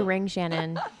destroyed gotta- the ring,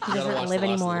 Shannon. He You gotta doesn't watch live the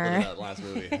last little bit anymore. of that last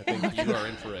movie. I think you are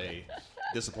in for a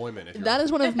disappointment. If you're That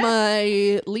is one of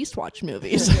my least watched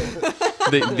movies.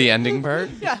 The ending part?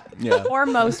 Yeah. Yeah. Or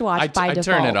most watched by I default.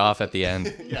 turn it off at the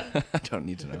end. I don't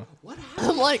need to know.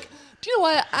 I'm like, do you know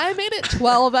what? I made it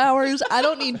 12 hours. I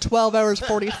don't need 12 hours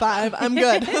 45. I'm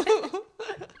good.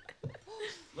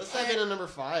 Let's dive into number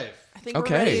 5. I think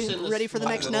Okay. we're ready for the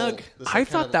next nug. I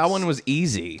thought that one was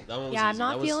easy. That one was Yeah, I'm easy. not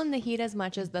That was- feeling the heat as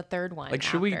much as the third one. Like,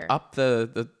 should we after. up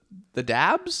the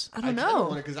dabs? I don't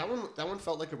know. because that one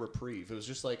felt like a reprieve. It was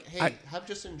just like, hey, have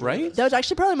just enjoyed right? this. That was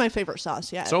actually probably my favorite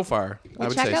sauce. Yeah. So far, I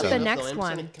would check say out so. the Though next I'm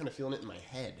one. kind of feeling it in my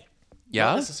head. Yeah?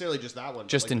 Not necessarily just that one. but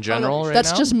Just like in the general combination. right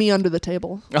That's now? just me under the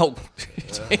table. Oh,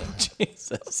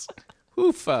 Jesus.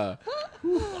 Oofa.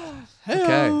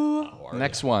 Okay. How are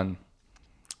Next one.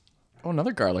 Oh,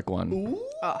 another garlic one. Ooh,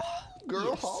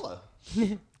 girl, holla.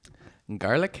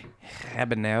 Garlic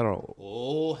habanero.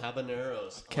 Oh,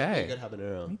 habaneros. I Okay. like a good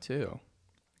habanero. Me too.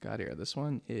 Got here. This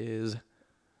one is.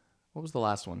 What was the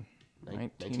last one?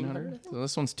 1900? So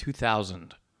this one's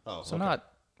 2000. Oh, So okay.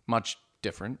 not much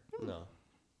different. No.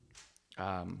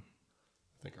 I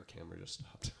think our camera just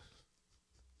stopped.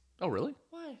 Oh, really?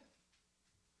 Why?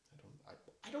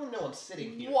 I don't know. I'm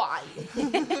sitting here. Why?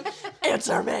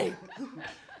 Answer me.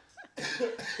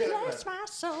 Bless my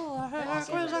soul. Her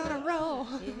was on a roll.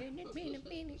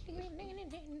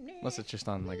 Unless it's just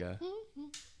on like a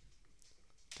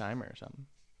timer or something.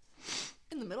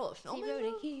 In the middle of filming.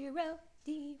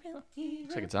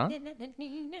 Looks like it's on. That's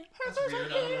weird.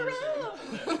 I don't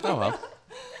understand. Oh, well.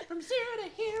 From zero to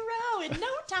hero in no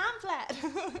time flat.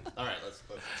 All right, let's.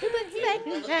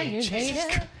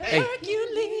 Hey,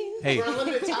 Hercules. hey, We're on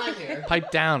limited time here.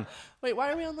 pipe down. Wait,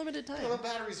 why are we on limited time? Well,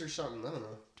 batteries or something. I don't know.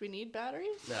 Do we need batteries?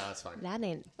 No, that's fine. That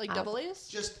ain't Like double A's?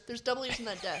 Just- There's double A's in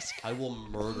that desk. I will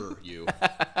murder you.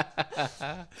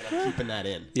 And I'm keeping that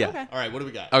in. Yeah. Okay. All right, what do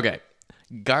we got? Okay.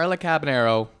 Garlic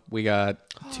habanero. We got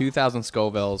 2,000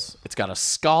 Scovilles. It's got a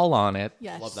skull on it.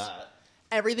 Yes. Love that.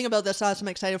 Everything about this sauce I'm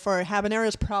excited for. Habanero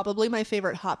is probably my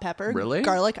favorite hot pepper. Really?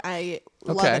 Garlic, I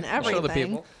love Okay. in everything. Show the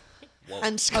people.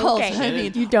 And skulls, Okay. I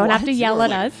mean, You don't have to what? yell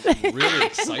at Like, us. really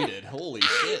excited. Holy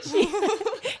shit.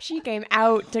 She came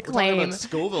out to We're talking claim about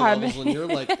Scoville harmony. levels when you're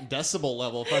like decibel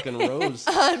level fucking rose.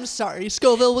 I'm sorry,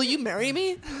 Scoville, will you marry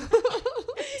me?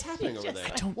 What's happening over there? I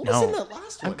don't what was in know. that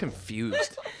last I'm one?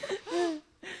 confused.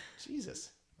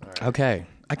 Jesus. All right. Okay.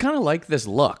 I kind of like this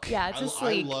look. Yeah, it's a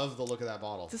sleek. I love the look of that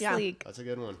bottle. It's a Yeah. sleek. That's a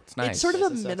good one. It's nice. It's sort of a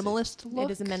Nice and sexy. minimalist look.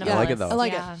 It is a minimalist. Yeah, I like it, though. I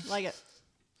like Yeah. it. I like it.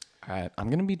 All right, I'm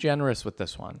gonna be generous with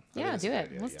this one. Yeah, that's do a good it.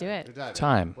 idea, Let's yeah. do it. Good job,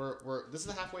 Time. This is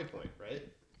the halfway point, right?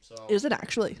 So Is it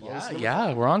actually?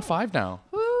 Yeah, we're on 5 now.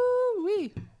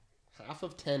 Woo-wee. half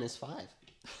of 10 is 5.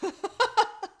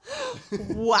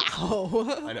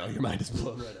 Wow. I know your mind is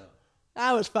blown right now.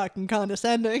 That was fucking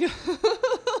condescending.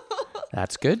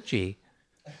 That's good, G.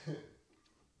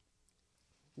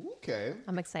 Okay.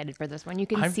 I'm excited for this one. You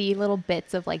can see little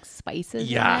bits of like spices.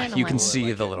 Yeah, in it. you I'm can like,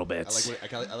 see the it. little bits.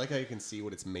 I like how you can see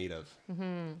what it's made of.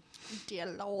 Dear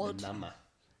Lord. Mama.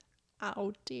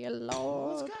 Oh, dear I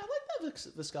Lord. like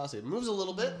that viscosity. It moves a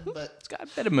little bit, but It's got a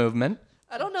bit of movement.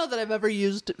 I don't know that I've ever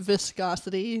used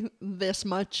viscosity this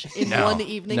much in No. one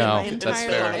evening No, in my that's entire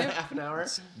fair. life. half an hour.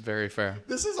 Very fair.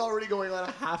 This is already going on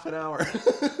a half an hour,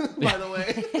 by the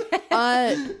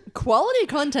way. Quality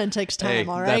content takes time, Hey,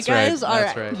 all right, that's right. guys? All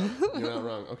That's right. right. You're not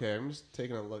wrong. Okay, I'm just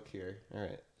taking a look here. All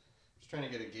right. Just trying to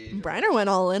get a gauge. Briner went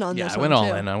all in on Yeah, this I one, went all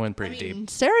too. in. I went pretty deep.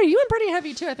 Sarah, you went pretty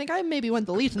heavy, too. I think I maybe went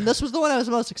the least, and this was the one I was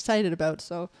most excited about,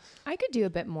 so. I could do a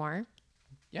bit more.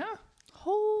 Yeah.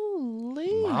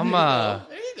 Holy. Mama.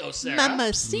 There you go, Sarah.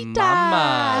 Mamacita.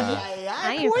 Mama.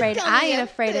 I ain't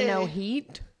afraid of no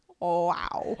heat. Oh,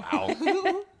 wow. Wow.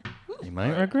 You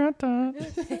might regret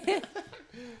that.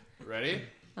 Ready?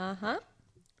 Uh-huh.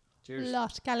 Cheers.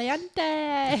 Los Caliente.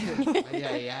 Ay,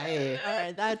 ay, ay. All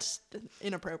right, that's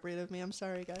inappropriate of me. I'm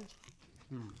sorry, guys.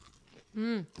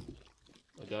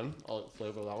 Again, I'll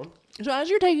flavor that one. So as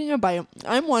you're taking a bite,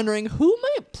 I'm wondering who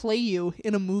might play you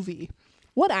in a movie?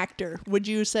 What actor would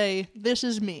you say, this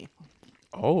is me?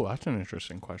 Oh, that's an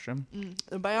interesting question.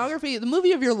 The biography, the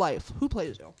movie of your life. Who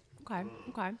plays you? Okay.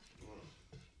 Okay.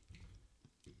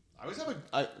 I always have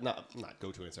not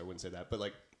go-to answer. I wouldn't say that, but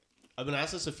like I've been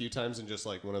asked this a few times in just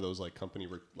like one of those like company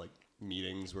like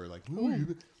meetings where like,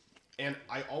 and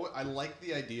I like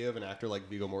the idea of an actor like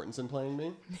Viggo Mortensen playing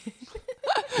me.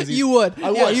 You would.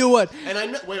 Yeah, you would. And I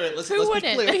know, wait, let's be wouldn't?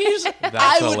 clear.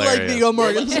 I would like hilarious. Viggo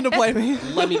Mortensen to play me.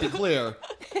 Let me be clear.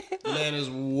 The man is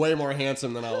way more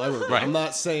handsome than I'll ever be. Right. I'm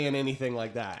not saying anything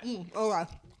like that. Okay.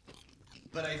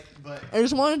 But I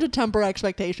just wanted to temper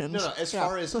expectations. no. As Yeah.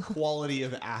 far as quality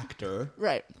of actor,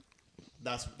 Right.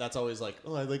 that's always like,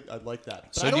 oh, I like that.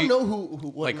 But So I do don't you- know who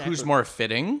what Like, an who's actor- more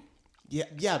fitting?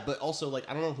 Yeah, but also like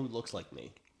I don't know who looks like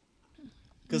me.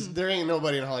 Because there ain't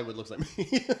nobody in Hollywood looks like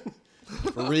me.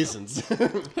 For reasons.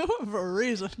 For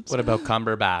reasons. What about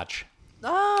Cumberbatch?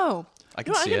 Oh. I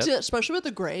can see it. especially with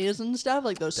the grays and stuff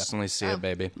like those. Definitely see it,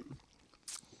 baby.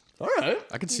 All right.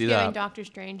 I can He's see giving that. Doctor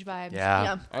Strange vibes. Yeah.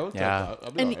 Yeah. I would take Yeah. that.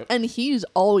 I'll be And alright. and he's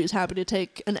always happy to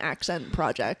take an accent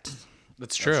project.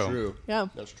 That's true. That's true. Yeah.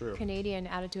 That's true. Canadian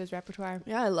added to his repertoire.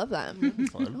 Yeah, I love that.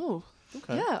 Fun. Oh.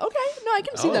 Okay. Yeah, okay. No, I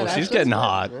can see that. Oh, she's actually. getting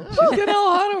hot. She's getting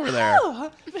all hot over there. Oh,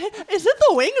 is it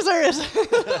the wings or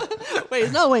is Wait,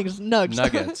 it's not wings, nugs.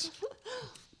 Nuggets.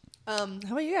 How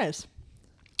about you guys?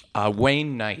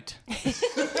 Wayne Knight.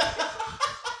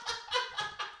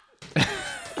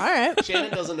 All right.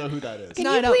 Shannon doesn't know who that is.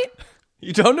 No, I don't.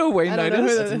 You don't know Wayne I don't Knight know who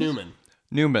is? that That's is. Newman.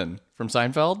 Newman from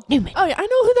Seinfeld? Oh yeah, I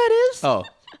know who that is. Oh,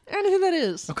 I know who that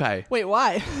is. okay. Wait,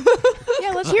 why?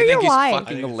 Yeah, let's I hear think your he's why.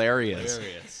 fucking hilarious.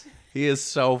 Hilarious. He is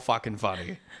so fucking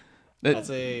funny. That's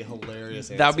a hilarious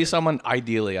answer. That would be someone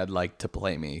ideally I'd like to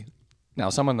play me. Now,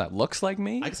 someone that looks like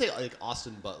me? I could say like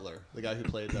Austin Butler, the guy who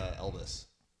played Elvis.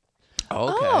 Okay.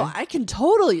 Oh, I can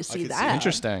totally see could see that.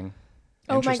 Interesting.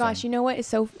 Oh my Interesting. gosh, you know what is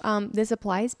so this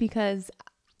applies because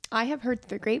I have heard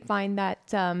the grapevine that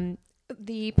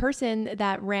the person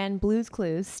that ran Blue's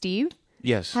Clues, Steve,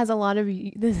 Yes. has a lot of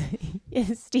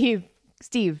Steve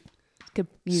could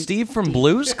use. Steve from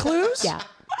Blue's Clues? Yeah.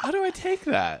 How do I take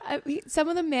that? Some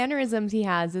of the mannerisms he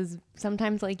has is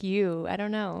sometimes like you. I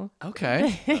don't know.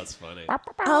 Okay. That's funny.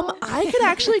 I could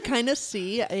actually kind of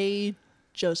see a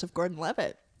Joseph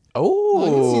Gordon-Levitt. Oh. I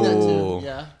can see that too.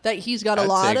 Yeah. That he's got a I'd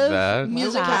lot take of that.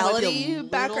 musicality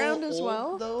background as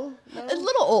well. Though, no? A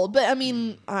little old, but I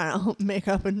mean, I don't know,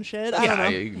 makeup and shit. I don't know.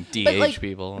 You can DH But, like,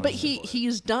 people. But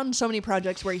he's done so many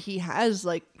projects where he has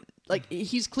like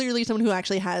he's clearly someone who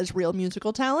actually has real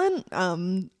musical talent.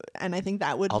 And I think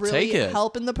that would I'll really take it.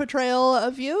 help in the portrayal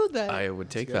of you. That I would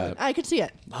take that. I could see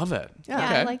it. Love it. Yeah. Yeah,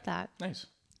 Okay. I like that. Nice.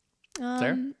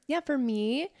 Sarah? Yeah, for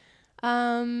me,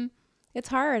 it's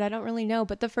hard. I don't really know,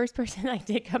 but the first person I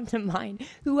did come to mind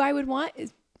who I would want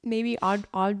is maybe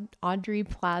Audrey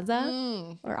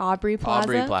Plaza or Aubrey Plaza.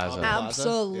 Aubrey Plaza.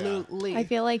 Absolutely. I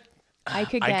feel like I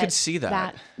could I get could see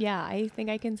that. Yeah, I think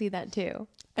I can see that too.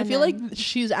 I feel like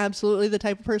she's absolutely the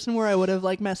type of person where I would have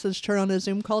like messaged her on a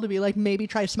Zoom call to be like, maybe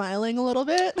try smiling a little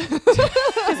bit.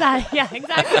 Yeah,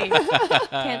 exactly.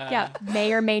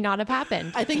 May or may not have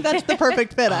happened. I think that's the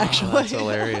perfect fit, actually. That's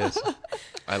hilarious.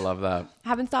 I love that.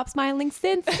 Haven't stopped smiling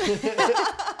since.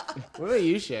 What about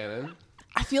you, Shannon?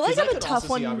 I feel like 'Cause I I'm a could tough also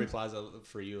see one. Aubrey Plaza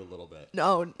for you a little bit.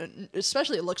 No,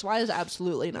 especially looks wise,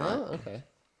 absolutely not. Oh, okay.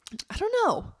 I don't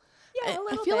know. Yeah, a I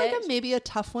little feel like bit. I'm maybe a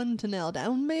tough one to nail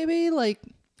down. Maybe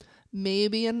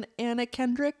an Anna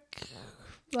Kendrick.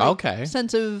 Okay.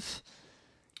 Sense of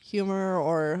humor,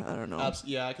 or I don't know.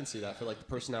 Yeah, I can see that for like the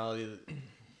personality.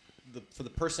 For the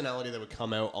personality that would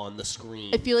come out on the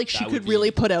screen. I feel like she that would could be really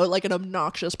put out like an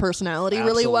obnoxious personality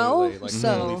really well. absolutely, like,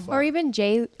 So really fun. Or even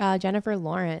Jennifer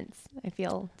Lawrence, I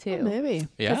feel too. maybe.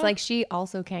 Yeah. Because like she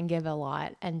also can give a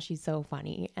lot, and she's so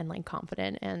funny and like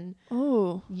confident, and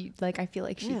Oh. I feel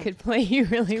like she could play you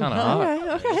really Kinda well.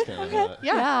 hot. Okay.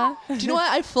 Yeah. Do you know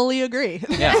what? I fully agree.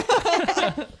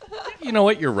 Yeah. You know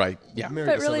what? You're right. Yeah. Married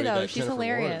But to really, somebody though, that she's Jennifer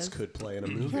hilarious. Lawrence could play in a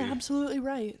movie. You're absolutely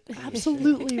right.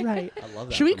 Absolutely right. I love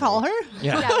that. Should we for call me. her?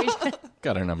 Yeah. Yeah, we should.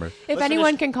 Got her number. If Let's anyone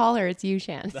finish- can call her, it's you,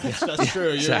 Chance. That's true.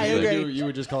 Exactly. I agree. You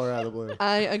would just call her out of the blue.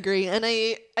 I agree. And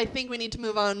I think we need to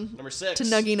move on Number 6. to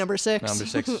Nuggie number 6. Number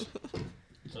 6.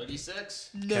 Nuggie 6.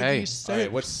 Nuggie Okay. 6. All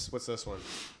right. What's this one?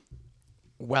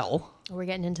 Well, We're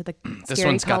getting into the this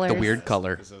scary one's colors. got the weird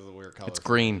color. This is a weird color. It's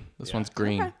green. This Yeah. one's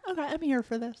green. Okay, I'm here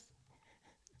for this.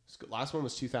 Last one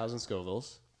was 2,000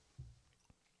 Scovilles.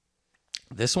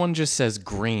 This one just says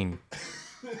green.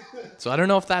 So I don't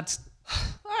know if that's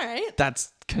All right.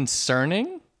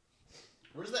 concerning.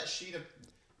 Where's that sheet of?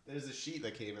 There's a sheet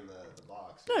that came in the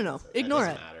box. No. That Ignore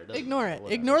doesn't it. matter, doesn't Ignore matter, it.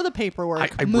 whatever. Ignore the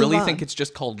paperwork. I Move really on. think it's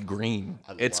just called green.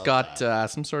 I It's love got that.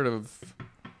 some sort of.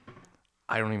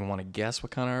 I don't even want to guess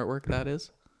what kind of artwork that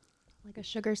is. Like a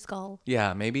sugar skull.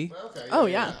 Yeah, maybe. Okay. Oh,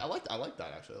 yeah. I like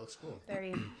that actually. That looks cool.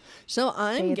 Very. So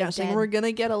I'm Day of the guessing Dead. we're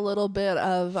gonna get a little bit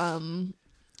of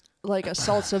like a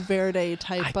salsa verde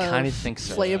type I of kinda think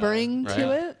so, flavoring yeah. to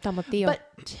Right. it. Tomatillo. But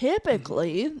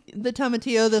typically, the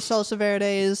tomatillo, the salsa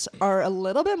verdes are a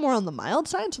little bit more on the mild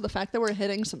side. So the fact that we're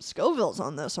hitting some Scovilles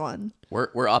on this one,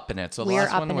 We're up in it. So the We are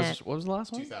last up one in was it. what was the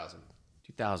last one? 2,000.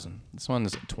 2,000. This one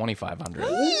is 2,500.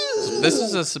 So this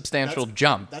is a substantial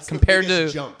jump That's compared the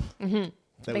biggest to jump.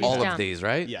 That Biggest we've all had. of jump. these,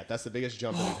 right? Yeah, that's the biggest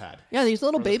jump that we've had. yeah, these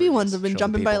little From the baby ones previous have been show the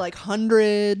jumping by people. like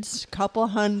hundreds, couple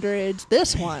hundreds.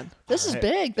 This one, this is Right.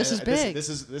 big. This is big. This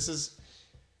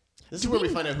is where we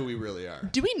find out who we really are.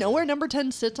 Do we know where number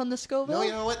 10 sits on the Scoville? No,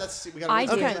 you know what? We gotta I wait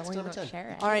do, till Okay. it but gets we to number don't 10. share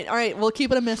it. All right. We'll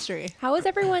keep it a mystery. How is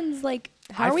everyone's like?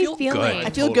 How I are we feel good. feeling? I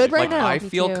feel good right like, now. I Me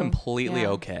feel too. completely Yeah.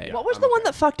 okay. What was I'm the one okay.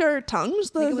 that fucked our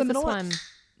tongues? I think it The was middle this one. one.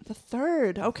 The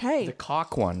third. Okay. The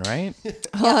cock one, right?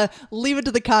 Leave it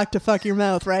to the cock to fuck your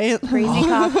mouth, right? Crazy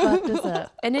cock fucked us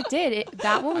up, and it did.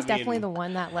 That one was I definitely mean, the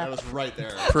one that That left. was right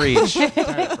there. Preach. It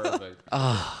Kind of perfect.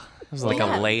 was like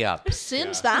Yeah. a layup.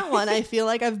 Since that one, I feel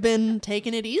like I've been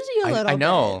taking it easy a little I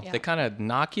know. bit. They kind of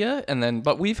knock you, and then,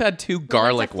 but we've had two It's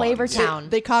garlic a flavor ones. town.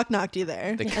 They cock knocked you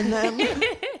there, and then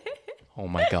Oh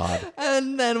my god!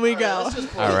 we go. Let's just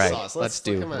pour All the right, sauce.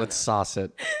 come on. Let's sauce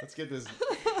it. Let's get this.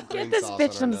 Get green this sauce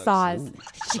bitch on some our sauce.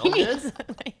 nuts. Smell good?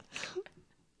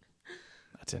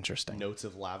 That's interesting. Notes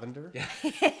of lavender.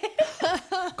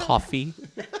 Coffee.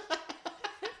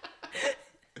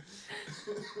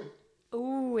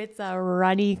 Ooh, it's a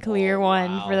runny clear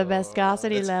one for the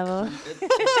viscosity level.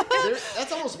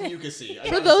 That's almost mucusy. I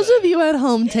For gotta those say. of you at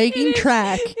home taking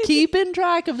track, keeping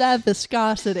track of that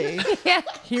viscosity, Yeah.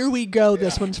 here we go.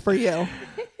 This one's for you.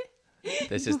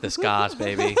 This is the scotch,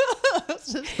 baby.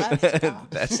 That's that.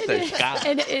 That's the scotch.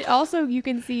 And it also, you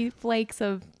can see flakes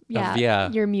of,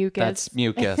 your mucus. That's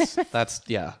mucus. That's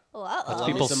Love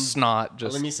me people's some- snot. Let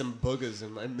Just me some boogers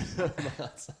in my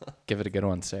mouth. give it a good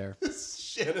one, Sarah.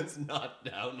 Shannon's not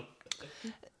down.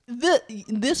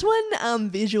 This one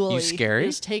visually You scary?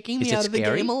 is taking Is me it out of the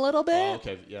scary? game a little bit. Oh,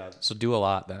 okay, yeah. So do a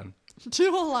lot then.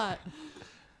 Do a lot.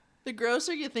 The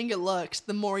grosser you think it looks,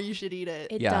 the more you should eat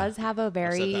it. It Yeah. does have a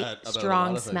very that about a lot strong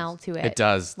of things. smell to it. It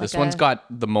does. Like This one's a- got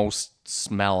the most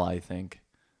smell, I think.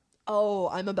 Oh,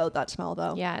 I'm about that smell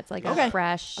though. Yeah, it's like Okay. a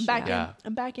fresh. I'm back Yeah. in.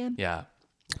 I'm back in. Yeah.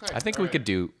 I think we could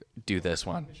do this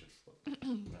one.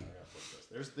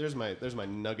 There's my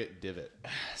nugget divot.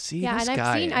 See Yeah, this and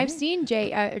guy. I've seen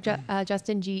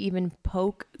Justin G even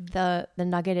poke the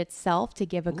nugget itself to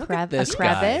give a, this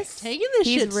guy. crevice. Taking this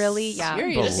He's shit really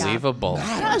serious. Unbelievable.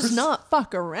 Does not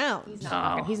fuck around.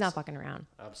 He's not fucking around.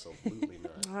 Absolutely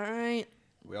not. All right.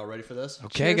 We all ready for this?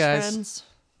 Okay, Cheers, guys. friends.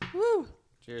 Woo.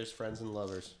 Cheers, friends and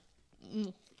lovers.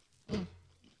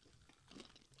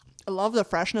 I love the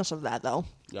freshness of that though.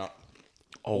 Yeah.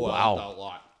 Oh I like wow. that a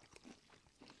lot.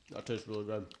 That tastes really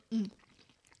good.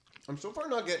 I'm so far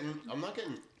not getting. I'm not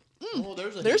getting. Oh,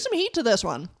 There's heat. some heat to this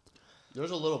one.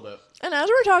 There's a little bit. And as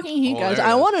we're talking heat, guys, there it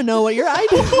I is. want to know what your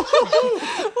ideal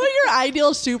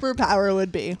superpower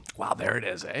would be. Wow, there it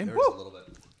is, eh? There's a little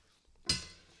bit.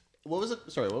 What was it?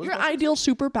 Sorry, what was Your it? ideal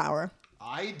superpower.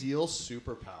 Ideal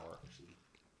superpower.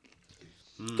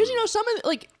 Because some of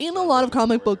like in a lot of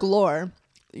comic book lore,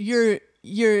 you're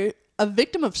a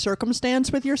victim of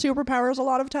circumstance with your superpowers a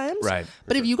lot of times. Right.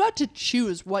 But if you got to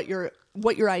choose what your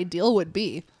ideal would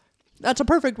be, that's a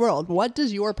perfect world. What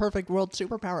does your perfect world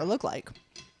superpower look like?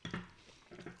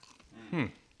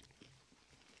 Mine,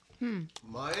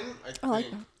 I think.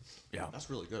 like that. Yeah. That's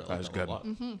really good. I That like is that one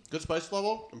good. a lot. Good spice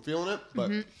level. I'm feeling it,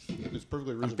 but it's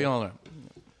perfectly reasonable. I'm feeling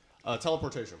it.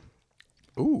 Teleportation.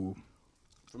 Ooh.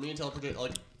 For me, teleportation.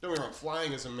 Like, don't get me wrong,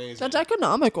 flying is amazing. That's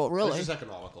economical, It's really. just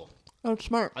economical. That's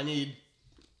smart. I need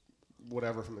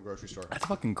whatever from the grocery store. That's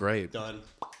fucking great. Done.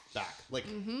 Back. Like,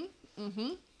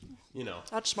 you know,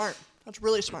 That's smart. That's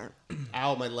really smart.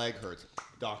 ow, my leg hurts.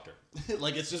 Doctor.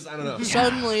 Like, it's just, I don't know.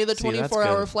 Suddenly, the See, that's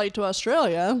 24-hour good. flight to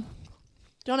Australia,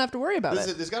 don't have to worry about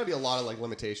it. There's got to be a lot of, like,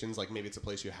 limitations. Like, maybe it's a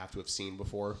place you have to have seen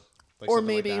before. Like, Or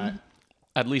something like maybe that.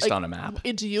 At least like, on a map.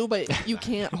 it's you, but you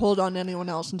can't hold on to anyone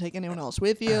else and take anyone else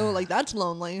with you. Like, that's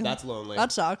lonely. That's lonely.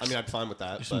 That sucks. I mean, I'm fine with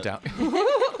that. Some But, down.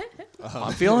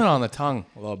 I'm feeling it on the tongue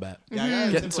a little bit. yeah,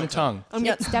 yeah, Getting some tongue. I'm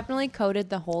getting. It's definitely coated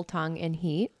the whole tongue in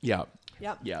heat. Yeah.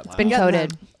 Yep. Yeah. It's been Getting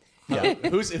coated. Yeah.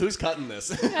 Who's cutting this?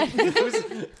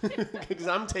 Because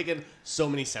I'm taking so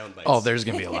many sound bites. Oh, there's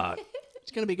gonna be a lot.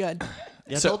 It's gonna be good.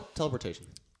 yeah, so- teleportation.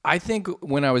 I think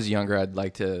when I was younger, I'd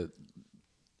like to.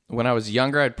 When I was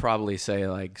younger, I'd probably say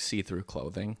like see-through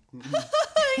clothing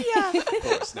Yeah. Of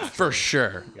course, naturally. for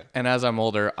sure. Yeah. And as I'm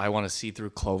older, I want to see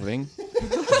through clothing.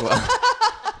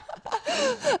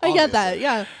 I get that.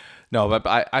 Yeah. No, but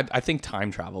I think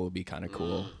time travel would be kind of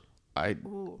cool. I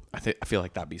feel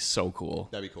like that'd be so cool.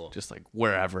 That'd be cool. Just like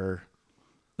wherever,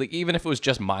 like even if it was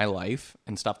just my life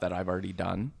and stuff that I've already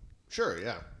done, Sure,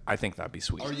 yeah. I think that'd be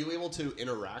sweet. Are you able to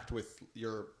interact with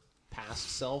your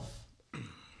past self?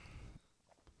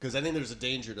 Because I think there's a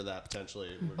danger to that potentially,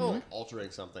 where you're, like,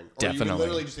 altering something. Or are you Definitely.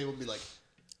 literally just able to be like,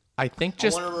 I think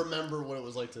just I want to remember what it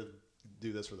was like to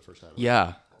do this for the first time.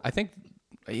 yeah. I think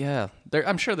yeah.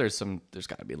 I'm sure there's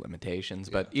got to be limitations,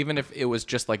 but even if it was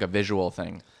just like a visual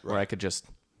thing where I could just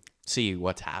see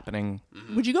what's happening.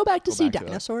 Would you go back to see back to it.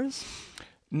 dinosaurs?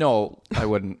 No, I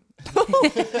wouldn't.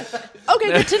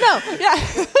 Okay, good to know.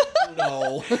 Yeah.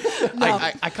 No.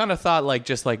 I kind of thought like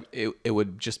just like it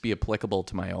would just be applicable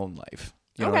to my own life.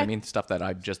 You know what I Okay. mean? Stuff that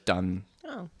I've just done,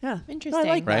 Oh, Yeah. interesting. I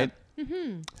like that. right?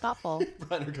 Thoughtful.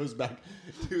 Reiner goes back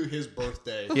to his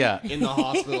birthday Yeah. in the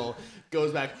hospital,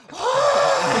 goes back, and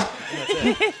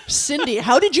that's it. Cindy,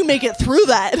 how did you make it through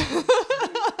that?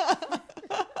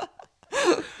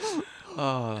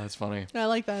 Oh, that's funny. I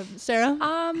like that. Sarah?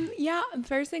 Yeah,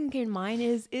 first thing came to mind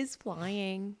is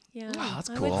flying. Yeah, that's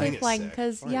I cool. would Flying say is flying sick.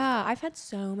 because Flying's yeah, I've had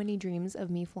so many dreams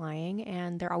of me flying,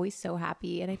 and they're always so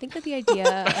happy. And I think that the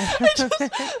idea,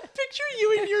 Picture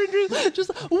you in your dreams.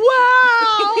 Just, wow.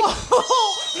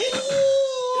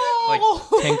 Like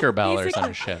Tinkerbell or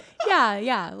some shit.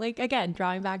 yeah, like again,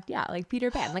 drawing back, yeah, like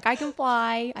Peter Pan. Like I can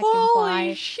fly, I can Holy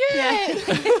fly. shit.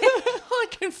 I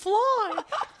can fly.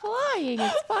 Flying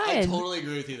is fun. I totally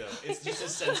agree with you though. It's just a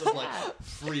sense of like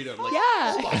freedom. Like,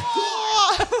 Yeah.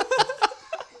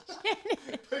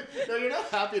 no, you're not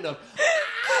happy enough.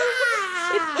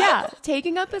 Yeah,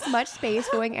 taking up as much space,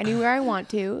 going anywhere I want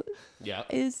to, Yeah.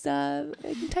 is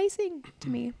enticing to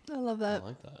me. I love I that.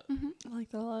 like that. I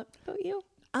like that a lot. How about you?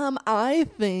 I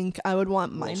think I would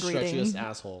want mind reading. Stretchiest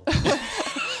asshole.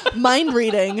 Mind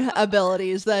reading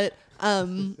abilities that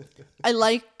I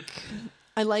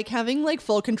like having like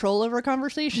full control over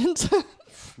conversations.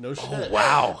 No shit.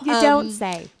 Wow. You don't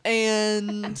say.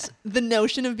 And the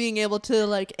notion of being able to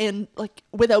like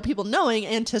without people knowing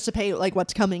anticipate like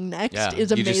what's coming next Yeah.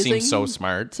 is You amazing. just seem so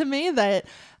smart. to me that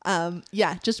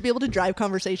just to be able to drive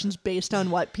conversations based on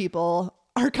what people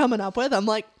are coming up with. I'm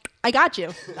like, I got you.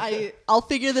 I'll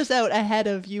figure this out ahead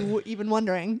of you even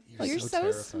wondering. You're so so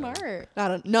terrifying. smart. I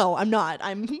don't. No, I'm not.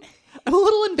 I'm a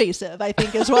little invasive, I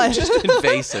think is what. Just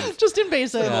invasive. Just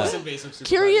invasive. Most invasive superpower,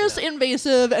 Curious, yeah.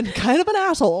 invasive, and kind of an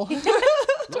asshole.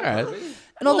 All right.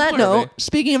 And on that Well, note, Barbie.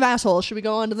 speaking of assholes, should we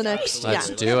go on to the next? Let's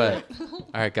Yeah. do it. All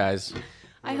right, guys.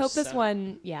 I hope this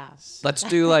one, yeah. Let's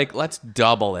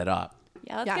double it up.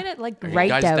 Yeah, let's Yeah. get it like Are right you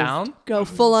guys down. down? Go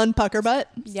full on pucker butt.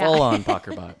 Yeah. Full on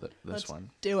pucker butt. This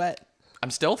one. Do it. I'm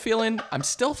still feeling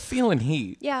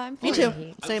heat. Yeah, I'm Me feeling too.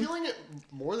 heat. I'm Same. feeling it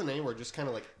more than anywhere, just kind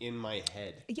of like in my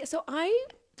head. Yeah, so I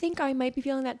think I might be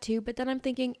feeling that too, but then I'm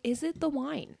thinking, is it the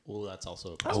wine? Oh, that's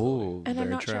also. Oh, And I'm very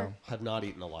not true. sure. I've not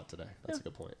eaten a lot today. That's a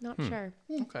good point. Not sure.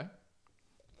 Okay.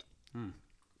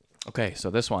 Okay, so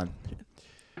this one.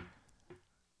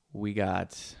 We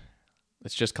got,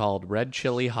 it's just called red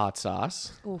chili hot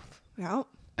sauce. Oof. Yeah.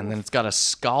 And then it's got a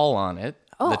skull on it.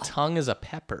 The tongue is a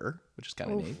pepper, which is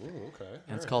kind of neat. Ooh, okay.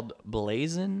 And it's called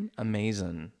Blazin'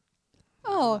 Amazin'.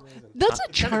 Oh, that's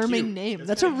a charming cute. name. It's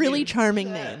That's a kinda really cute.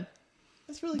 charming name.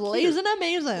 That's really Blazing cute.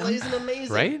 amazing. Blazing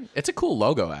amazing. Right? It's a cool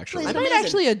logo, actually. I might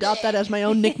actually adopt that as my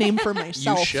own nickname for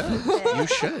myself. You should. You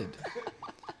should.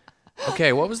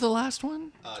 Okay, what was the last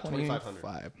one?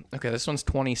 2,500. Okay, this one's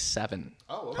 2,700.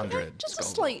 Oh, okay. Just a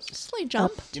slight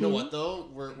jump. You know what though?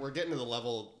 We're getting to the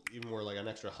level even where like an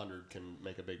extra 100 can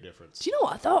make a big difference. Do you know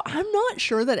what though? I'm not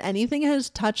sure that anything has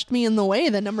touched me in the way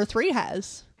that number 3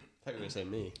 has. I thought you were gonna say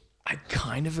me. I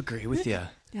kind of agree with you.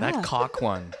 Yeah. That cock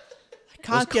one.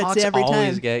 Cock Those gets cocks you every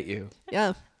always time. get you.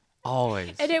 Yeah.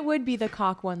 Always. And it would be the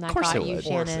cock one that course got it you, would. Of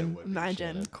course it Shannon. would be, Imagine.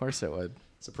 Shannon. Of course it would.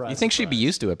 Surprise. You think she'd be surprise.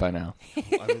 used to it by now? I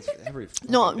mean, it's every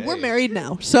No, fucking we're day. married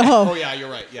now, so Oh yeah, you're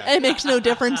right. Yeah. it makes no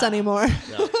difference anymore.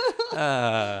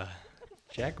 Yeah.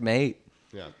 Checkmate.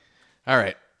 Yeah. All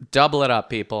right. Double it up,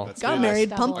 people. Let's Got do married,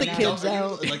 this. pump Double the it kids Are you-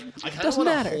 out. Like, I kind of Doesn't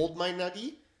want matter. to hold my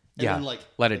nuggie. And Yeah. then, like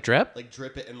Let it drip? Like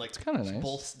drip it and like kinda nice.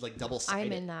 both like double sided.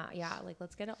 I'm in that. Yeah, like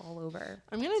let's get it all over.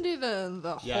 I'm gonna do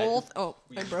the Yeah, whole. I- Oh,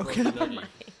 I You broke the it. nuggie.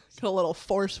 Got a little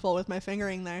forceful with my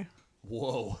fingering there.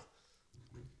 Whoa.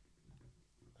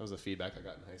 That was the feedback I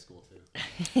got in high school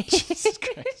too. Jesus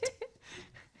Christ.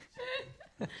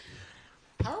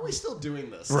 How are we still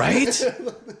doing this? Right?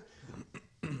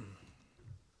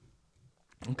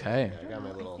 Okay. I got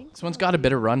my little. This one's got a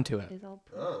bit of run to it. Is all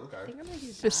Oh, I okay. think I'm gonna do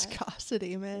that.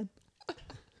 Viscosity, man.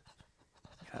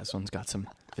 Yeah, this one's got some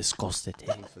viscosity.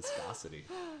 Viscosity.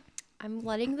 I'm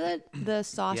letting the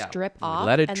sauce Yeah. drip You off,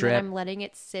 let it and drip. then I'm letting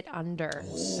it sit under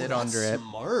Sit Oh, under that's it.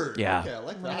 Smart. Yeah. Okay, I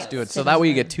like that. Let's do it. So that way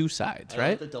you get two sides, I like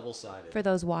right? the double sided. for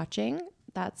those watching.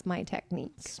 That's my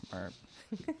technique. Smart.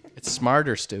 It's smart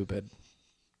or stupid.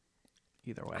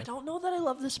 Either way. I don't know that I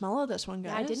love the smell of this one,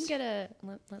 guys. Yeah, I didn't get a.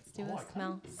 Let's do a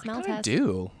smell I test.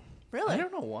 do. Really. I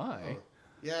don't know why.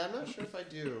 Yeah, I'm not sure if I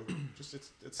do. Just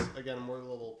it's again more a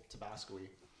little Tabasco-y.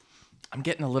 I'm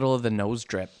getting a little of the nose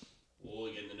drip. Oh,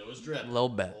 you're getting the nose drip. A little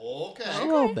bit. Okay. A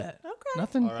little bit. Okay.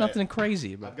 Nothing All right. nothing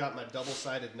crazy, but I've got my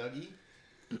double-sided nuggie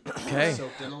okay.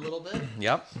 soaked in a little bit.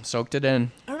 Yep. Soaked it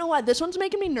in. I don't know why. This one's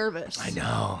making me nervous. I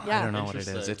know. I Yeah. don't know what it is.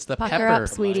 Interesting. It's the Pucker pepper. up,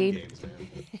 sweetie. Mind games,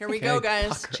 man. Here we Okay, go, guys.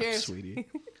 pucker up, Cheers. sweetie.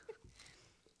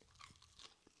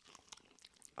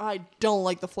 I don't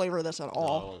like the flavor of this at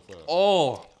all.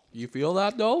 Oh, you feel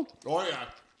that though? Oh yeah.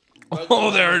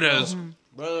 Oh, there it is.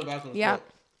 Right in the back of the Yeah, throat.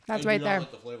 that's I right do not there.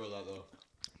 like the flavor of that though.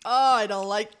 Oh, I don't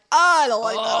like. I don't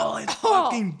like Oh, that. it's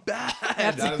fucking bad.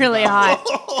 That That's is really bad. hot.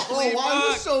 Oh, why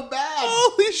is it so bad?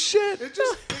 Holy shit. It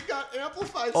got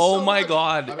amplified. Oh so my much.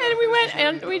 God. I'm And gonna we finish went this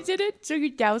and nugget we now. did it. So you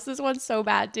doused this one so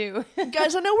bad too.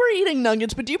 Guys, I know we're eating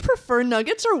nuggets, but do you prefer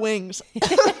nuggets or wings?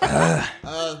 I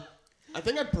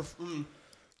think I'd prefer.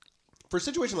 For a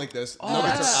situation like this, nuggets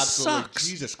that are absolutely. sucks.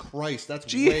 Jesus Christ, that's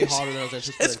Jeez. way hotter than I was It's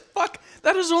anticipating. fuck.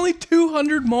 That is only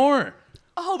 200 more.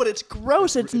 Oh, but it's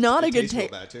gross. It's not a good tastes real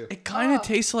taste. bad too. It kind of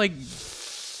tastes like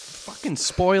fucking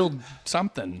spoiled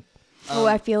something. Oh,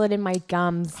 I feel it in my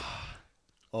gums.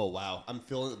 Oh wow, I'm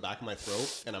feeling the back of my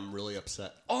throat, and I'm really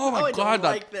upset. Oh my I don't God.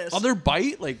 like that this. other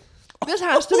bite, like This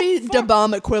has to be Da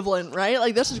Bomb equivalent, right?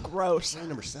 Like this is gross. Try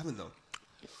number 7 though.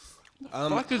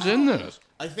 fuck is in this?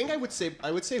 I think I would say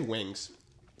wings.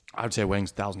 I would say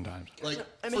wings 1,000 times. Like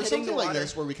I'm for hitting something the like water.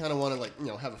 this where we kind of want to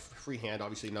like have a free hand.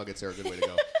 Obviously, nuggets are a good way to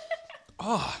go.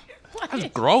 That's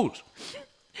gross.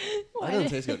 That doesn't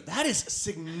taste good. That is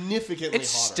significantly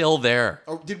It's hotter. still there.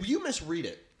 Oh, did you misread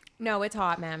it? No, it's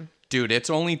hot, man. Dude, it's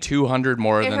only 200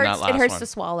 more It than hurts. that last It hurts one. to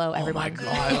swallow. Everyone.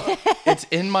 God. It's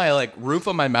in my like roof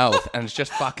of my mouth and it's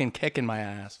just fucking kicking my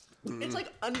ass. It's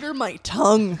like under my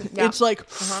tongue. Yeah. It's like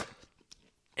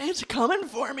it's coming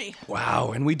for me.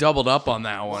 Wow, and we doubled up on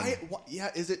that one. Yeah,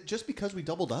 is it just because we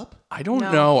doubled up? I don't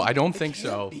No. know. I don't think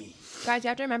so. Guys, you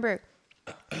have to remember.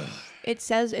 It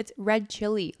says it's red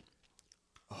chili.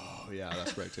 Oh yeah,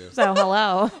 that's right too. So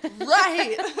hello.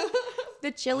 Right.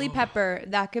 The chili pepper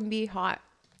that can be hot.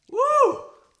 Woo!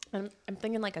 I'm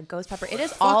thinking like a ghost pepper. It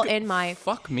is all in my.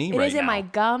 Fuck me It right is in now. my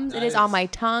gums. It That is on is- my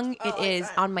tongue. It like is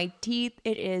that. on my teeth.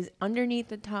 It is underneath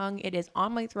the tongue. It is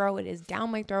on my throat. It is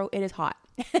down my throat. It is hot.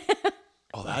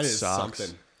 Oh, That is sucks.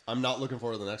 something. I'm not looking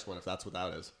forward to the next one if that's what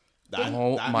that is.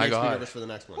 Oh, that my makes God. me nervous for the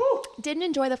next one. Didn't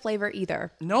enjoy the flavor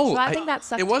either. No, So I think that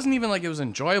sucked. It wasn't even like it was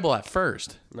enjoyable at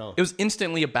first. No. It was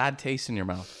instantly a bad taste in your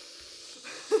mouth.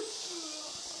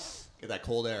 Get that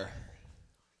cold air.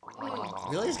 I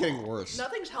feel like it's getting worse.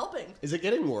 Nothing's helping. Is it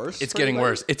getting worse? It's for getting anybody?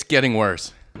 worse. It's getting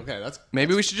worse. Okay, that's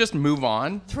Maybe we should just move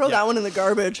on. Throw that one in the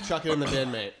garbage. chuck it in the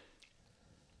bin, mate.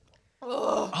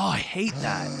 Oh, I hate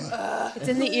that. It's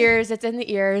in the ears. It's in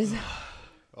the ears.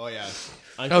 Oh yeah.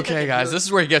 I think I Okay, can guys, hear- this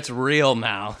is where it gets real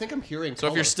now. I think I'm hearing. So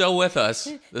if color. you're still with us,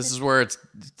 this is where it's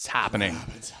happening.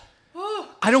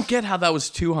 I don't get how that was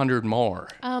 200 more.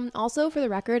 Also, for the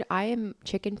record, I am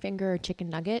chicken finger or chicken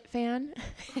nugget fan.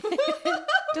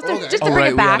 just Okay. to Oh, bring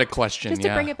right, it back. we had a question. Just to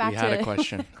yeah, bring it back we had to a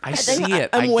question. I see it.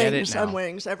 I I'm get wings. it now. I'm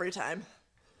wings every time.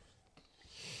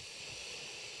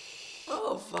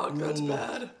 Oh fuck, that's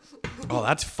bad. Oh,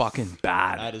 that's fucking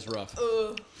bad. that is rough.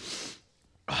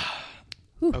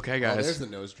 Okay, Oh, guys. there's the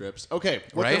nose drips. Okay,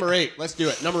 what's Right? number 8? Let's do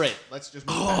it. Number 8. Let's just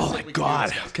move fast. Oh like my we can do god.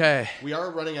 this, guys. Okay. We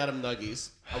are running out of nuggies.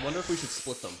 I wonder if we should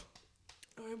split them.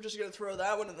 I'm just gonna throw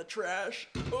that one in the trash.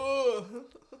 Ugh.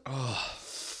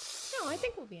 No, I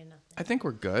think we'll be enough. I think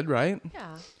we're good, right?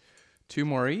 Yeah. 2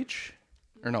 more each?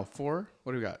 Or no, 4?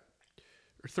 What do we got?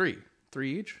 Or 3?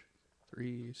 3 each?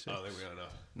 3, 6, Oh, there we go.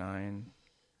 Enough. 9.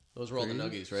 Those were all the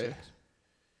nuggies, right? 6.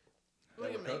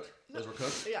 Those were cooked? Those were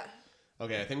cooked? Yeah.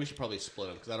 Okay, I think we should probably split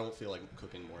them because I don't feel like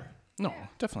cooking more. No,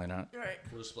 definitely not. All right.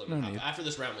 We'll just split them in half. need. After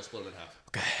this round, we'll split them in half.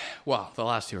 Okay. Well, the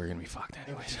last 2 are going to be fucked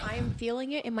anyways. I am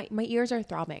feeling it, and my ears are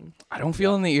throbbing. I don't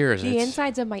feel in the ears. The It's,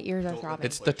 insides of my ears are throbbing.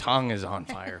 it's the tongue is on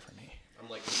fire for me. I'm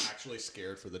like actually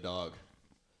scared for the dog.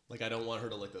 Like I don't want her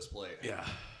to lick this plate. Yeah.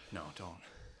 No, don't.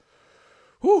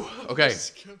 Whew. Okay.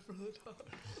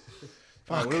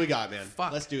 All right, what do we got, man?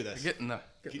 Fuck. Let's do this. Getting the,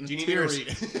 Do getting you the need me to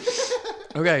tears.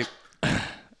 read? Okay.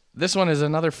 This one is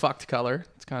another fucked color.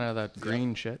 It's kind of that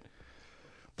green shit.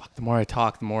 Fuck, the more I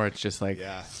talk, the more it's just like,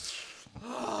 Yeah.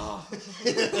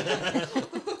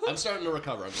 I'm starting to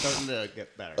recover. I'm starting to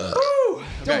get better.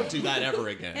 Don't do that ever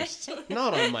again.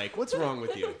 Not on mic. What's wrong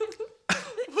with you?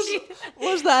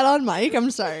 Was that on mic?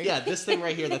 I'm sorry. Yeah, this thing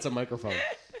right here, that's a microphone.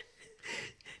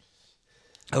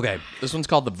 okay, this one's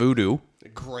called the Voodoo.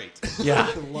 Great.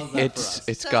 Yeah. Love that for us.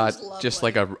 It's Sounds got just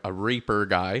like a Reaper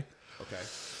guy. Okay.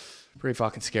 Pretty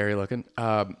fucking scary looking.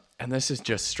 And this is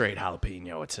just straight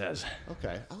jalapeno, it says.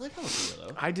 Okay. I like jalapeno,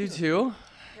 though. I do too.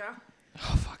 Yeah.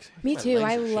 Oh, fuck. Me too. legs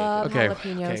I are shaking. love Okay,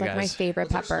 jalapenos, okay, like my guys.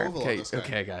 favorite What's our pepper. Scoville on Okay, this guy?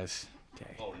 okay, guys.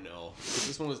 Okay. Oh, no.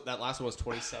 This one was, that last one was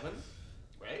 27,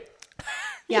 right?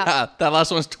 Yeah, that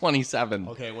last one's 27.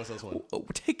 Okay, what's this one? Oh,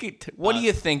 take it. What do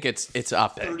you think it's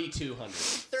up at? 3,200.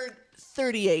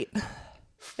 38.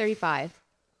 35.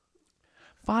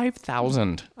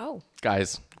 5,000. Oh.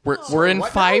 Guys, we're in what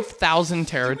now? 5,000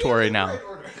 territory now.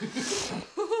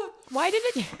 Why did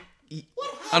it?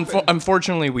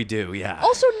 Unfortunately, we do. Yeah.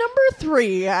 Also, number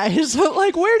 3, guys.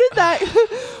 Like, where did that?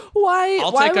 Why?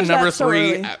 I'll why take a was number that so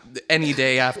 3 early? any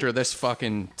day after this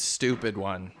fucking stupid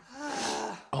one.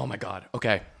 Oh my god.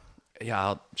 Okay. Yeah,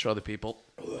 I'll show the people.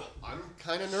 I'm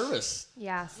kind of nervous.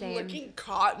 Yeah, same. Looking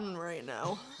cotton right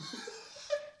now.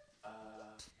 All right,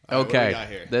 what do we Okay. got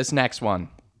here? This next one,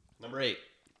 Number 8.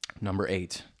 number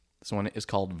 8. This one is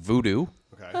called Voodoo.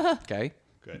 Okay. Okay.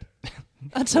 Good.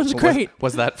 That sounds great.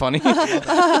 Was that funny?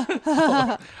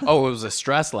 Oh, it was a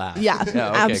stress laugh. Yeah, okay, good.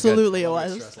 absolutely it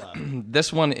Stress was. lab.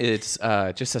 This one is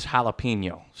just says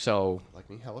jalapeno. So Like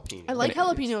me, jalapeno. I like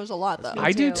jalapenos a lot, though.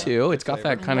 I do too. too. It's got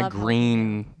that kind of love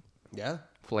green Yeah.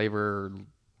 flavor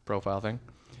profile thing.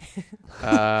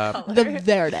 The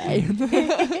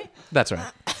Verde. That's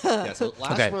right. Yeah, so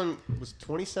last Okay. one was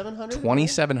 2,700?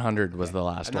 2,700 was the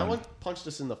last And that one. one punched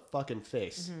us in the fucking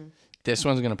face. This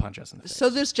one's gonna punch us in the face. So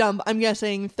this jump, I'm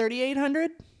guessing 3,800.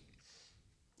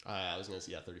 I was going to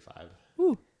say, yeah, 35.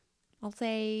 I'll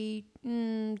say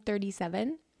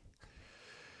 37.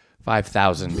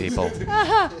 5,000 people.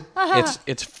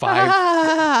 it's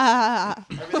 5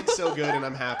 Everything's so good, and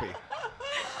I'm happy.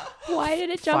 Why did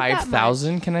it jump that much?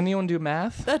 5,000. Can anyone do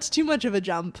math? That's too much of a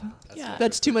jump. Yeah.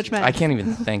 That's too much math. I can't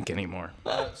even think anymore.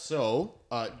 So,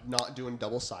 not doing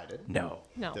double-sided No.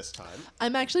 No. this time.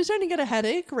 I'm actually starting to get a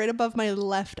headache right above my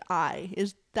left eye.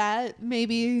 Is that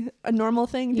maybe a normal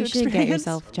thing You to should experience? get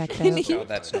yourself checked out. No,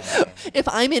 that's not. If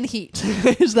I'm in heat,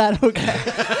 is that okay?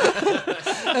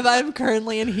 If I'm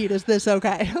currently in heat, is this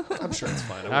okay? I'm sure it's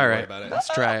fine. I won't All worry right, about it. let's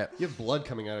try it. You have blood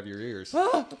coming out of your ears.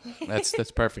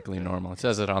 That's perfectly normal. It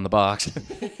says it on the box.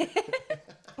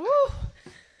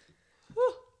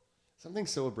 Something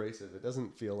so abrasive, it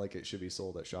doesn't feel like it should be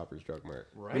sold at Shoppers Drug Mart.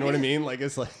 Right. You know what I mean? Like,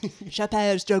 it's like...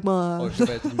 Chappelle's Jugma.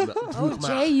 Oh,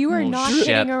 Jay, you are not shit.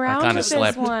 kidding I around kinda with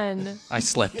slipped. this one. I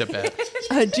slipped a bit.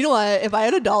 Do you know what? If I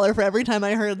had $1 for every time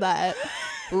I heard that,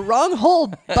 wrong hole,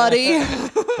 buddy.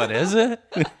 But is it?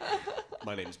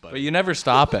 My name's Bud. But you never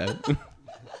stop it.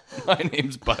 My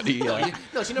name's Buddy.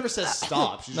 No, she never says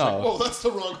stop. She's No. just like, whoa, that's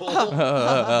the wrong hole.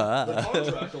 The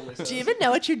contract only says. Do you even know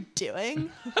what you're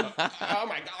doing? Oh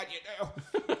my god, you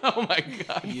do. Oh my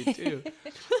god, you do.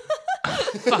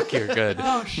 Fuck, you're good.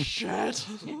 Oh shit!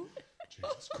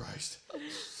 Jesus Christ.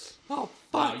 Oh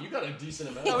Wow, fuck! you got a decent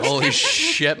amount. Holy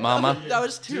shit, mama. That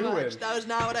was too doing? much. That was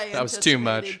not what I That was too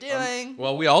much. anticipated doing.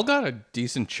 Well, we all got a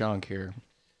decent chunk here.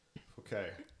 Okay.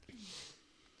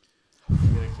 I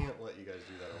mean, I can't let you guys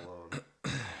do that alone.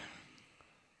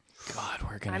 God,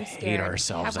 we're gonna I'm hate scared.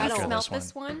 ourselves Have after I smelt this one.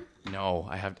 this one? No,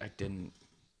 I didn't.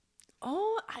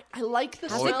 Oh, I like the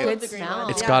Has smell a good of the green smell. one.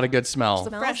 It's Yeah. got a good smell. The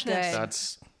Smells freshness.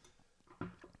 good.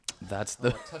 That's I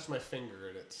the. touched my finger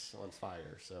and it's on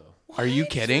fire, so. Are you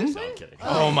kidding? No, I'm kidding.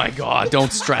 Oh my god!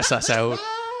 Don't stress us out.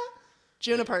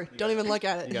 Juniper. Don't even look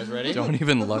at it. You guys ready? Don't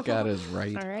even look at us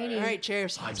right. Alrighty. All right,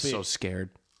 cheers. I'm so scared.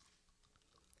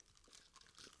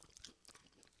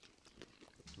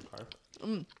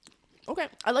 Okay. Okay,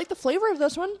 I like the flavor of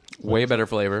this one. Way better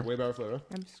flavor. Way better flavor.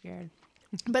 I'm scared.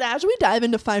 But as we dive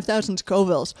into 5,000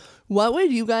 Scovilles, what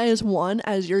would you guys want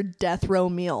as your death row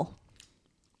meal?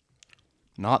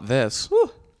 Not this.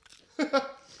 Whew. It's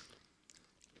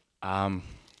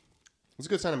a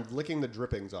good sign. I'm licking the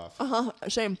drippings off.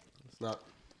 Same. It's not.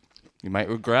 You might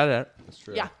regret it. It's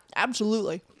true. Yeah,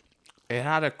 absolutely. It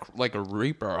had a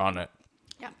reaper on it.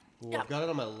 Yeah. Ooh, I've got it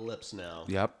on my lips now.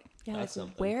 Yep. Yeah, That's like,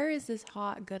 something. where is this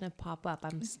hot gonna pop up?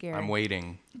 I'm scared. I'm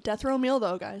waiting. Death row meal,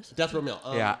 though, guys. Death row meal.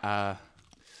 Yeah.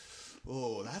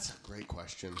 Oh, that's a great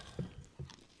question.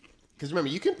 Because remember,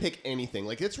 you can pick anything.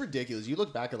 Like, it's ridiculous. You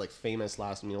look back at, like, famous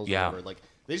last meals or Yeah. whatever. Like,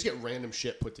 they just get random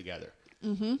shit put together.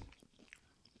 Mm-hmm.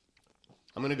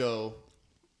 I'm going to go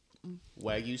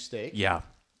Wagyu steak. Yeah.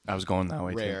 I was going that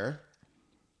way too. Rare.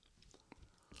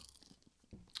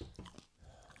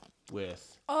 With...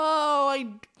 Oh, I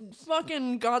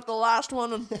fucking got the last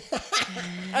one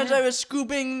as I was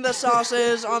scooping the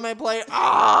sauces on my plate.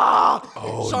 Ah!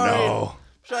 Oh Sorry. no.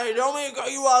 Sorry, don't mean to cut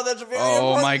you off. That's a very Oh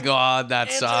important my god, that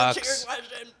answer to your sucks.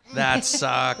 question. That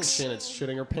sucks. Shannon's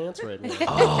shitting her pants right now.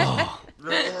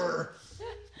 Oh.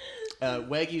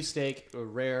 Wagyu steak,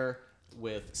 rare,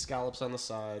 with scallops on the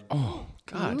side. Oh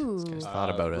god. This guy's thought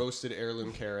about it. Roasted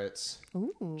heirloom carrots.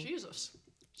 Jesus.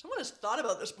 Someone has thought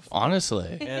about this before.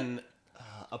 Honestly. And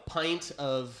a pint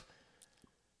of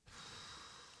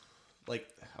like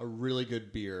a really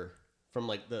good beer from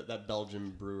like that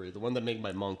Belgian brewery, the one that made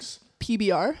my monks.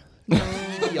 PBR?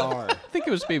 PBR. I think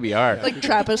it was PBR. Like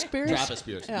Trappist beers? Trappist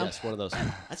beers. Yeah. Yes, one of those.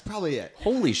 That's probably it.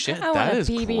 Holy shit, I that want a is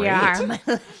PBR. great. My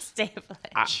last day of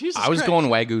life. Jesus I was Christ. going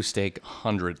Wagyu steak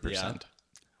 100%. Yeah.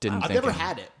 Didn't I've think never it-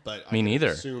 had it, but Me I can neither.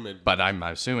 assume it. But I'm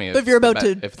assuming But if you're the about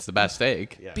to- if it's the best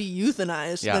steak. Yeah. Be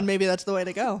euthanized, Yeah. then maybe that's the way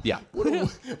to go. Yeah.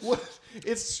 What?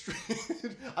 It's.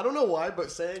 I don't know why,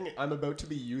 but saying I'm about to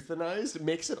be euthanized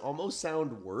makes it almost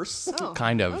sound worse. Oh.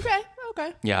 Kind of.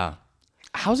 Okay. Yeah.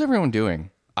 How's everyone doing?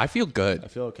 I feel I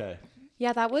good. feel okay.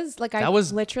 Yeah, that was like I That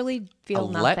was literally feel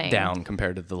a nothing. letdown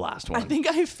compared to the last one. I think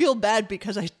I feel bad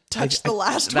because I touched the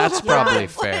last one. That's on my probably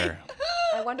plate. fair.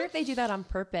 I wonder if they do that on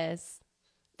purpose.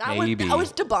 Maybe. That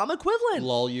was to bomb equivalent.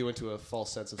 Lull you into a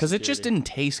false sense of Because it just security. didn't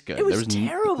taste good. It was It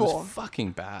terrible. was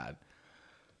fucking bad.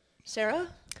 Sarah?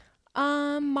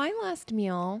 My last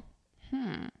meal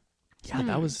Yeah,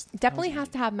 that was definitely has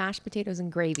to have mashed potatoes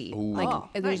and gravy. Like Oh,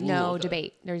 there's nice. no Okay.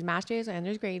 debate. There's mashed potatoes and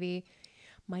there's gravy.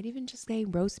 Might even just say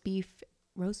roast beef,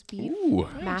 Ooh.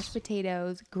 mashed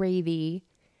potatoes, gravy,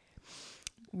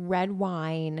 red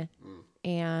wine,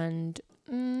 and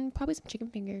probably some chicken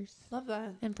fingers Love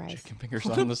that. and fries Chicken fingers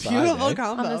on the side. Beautiful eh?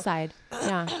 combo. on the side.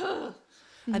 Yeah.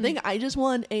 I think I just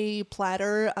want a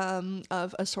platter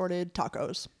of assorted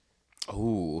tacos.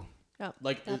 Ooh.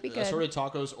 Like That'd be good. assorted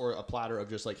tacos or a platter of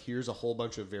just like here's a whole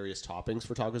bunch of various toppings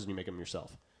for tacos and you make them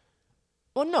yourself.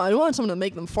 Well, no, I want someone to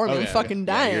make them for me. Okay, I'm okay. fucking Yeah,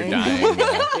 dying. you're dying.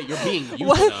 yeah. Hey, you're being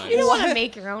What? euthanized. You don't want to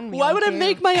make your own meal. Why would I too.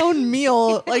 make my own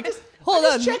meal? Like, hold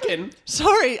on. Chicken.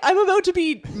 Sorry, I'm about to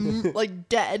be like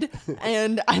dead,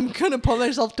 and I'm gonna put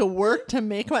myself to work to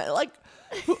make my like.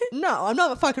 No, I'm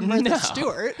not fucking Martha No.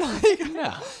 Stewart. Like,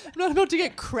 Yeah. I'm not about to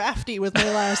get crafty with my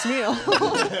last meal.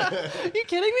 You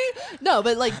kidding me? No,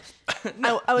 but like,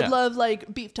 I would Yeah. love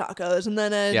like beef tacos, and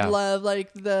then I'd Yeah. love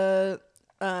like the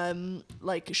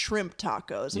like shrimp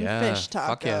tacos and Yeah, fish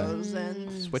fuck yeah. tacos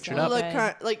and Switch it so up.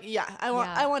 good. like yeah, I want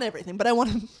Yeah. I want everything, but I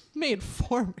want them made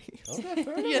for me.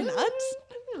 You nuts?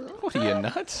 What are you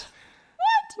nuts?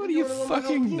 What are You you order one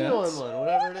fucking jalapeno nuts? on one,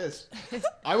 whatever it is.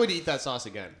 I would eat that sauce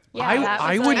again. Yeah, I that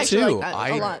was would like- Actually, too. like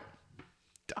that a lot.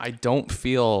 I don't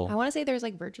feel. I want to say there's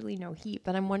like virtually no heat,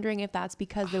 but I'm wondering if that's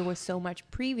because there was so much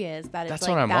previous that it's That's like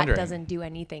what I'm that wondering. doesn't do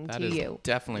anything That to is you.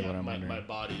 definitely what Yeah, I'm my wondering.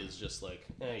 body is just like,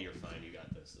 you're fine. You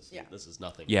got this. This is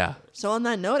nothing. Yeah. So on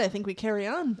that note, I think we carry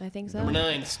on. I think so. Number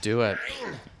 9. Let's do it.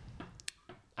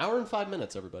 Hour and 5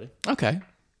 minutes, everybody. Okay.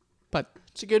 But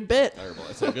It's a good bit. Terrible.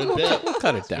 It's a good bit. we'll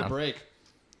cut it It's a good down. break.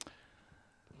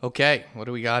 Okay. What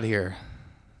do we got here?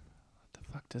 What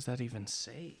the fuck does that even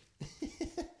say?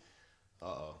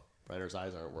 Uh-oh. Breiner's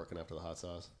eyes aren't working after the hot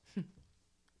sauce.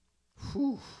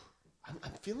 Whew. I'm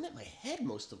feeling it in my head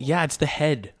most of all. Yeah, it's the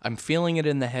head. I'm feeling it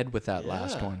in the head with that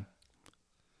last Yeah. one.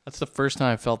 That's the first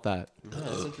time I felt that. Yeah,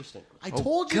 that's interesting. I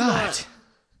told you God. not.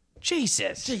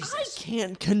 Jesus. I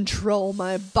can't control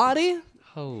my body.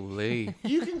 Holy.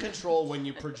 You can control when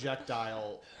you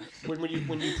projectile when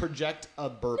you project a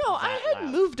burp. No, that I had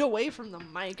loud. moved away from the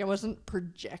mic. I wasn't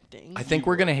projecting. I think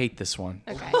we're going to hate this one.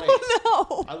 Okay.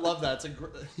 No. I love that. It's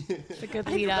a It's a good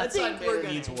lead up. bedside we're manner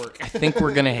gonna- needs work. I think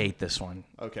we're going to hate this one.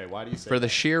 Okay, why do you say For the that?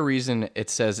 sheer reason it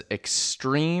says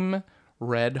extreme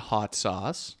red hot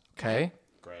sauce. Okay.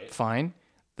 Great. Fine.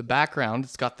 The background,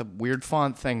 it's got the weird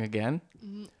font thing again.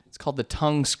 It's called the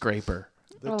tongue scraper.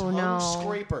 The Oh, tongue no.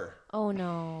 scraper. Oh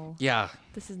no, Yeah.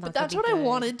 this is not. But that's gonna what be I good.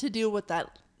 wanted to do with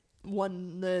that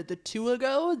one, the 2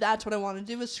 ago. That's what I wanted to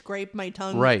do, was scrape my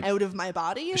tongue Right. out of my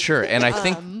body. Sure. And I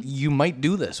think you might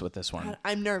do this with this one.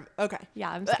 I'm nervous. Okay. Yeah,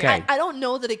 I'm But scared. Okay. I don't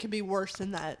know that it could be worse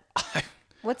than that.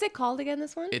 What's it called again?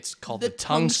 This one? It's called The the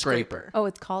tongue tongue scraper. Oh,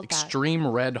 it's called Extreme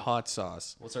red hot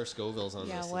sauce. What's our Scovilles on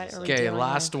Yeah, this? what Is are this we Okay, doing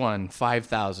last here? one,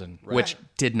 5,000, which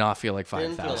did not feel like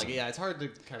didn't feel 5,000. like, yeah, it's hard to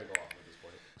kind of go off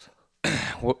at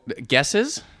this point.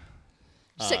 Guesses?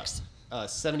 6.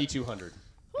 7,200.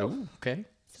 Oh, okay.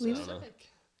 So we've-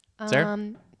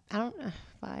 Sarah? I don't know.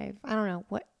 5. I don't know.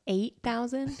 What?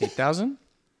 8,000? 8,000?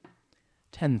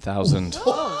 10,000.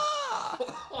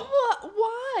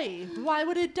 Why? Why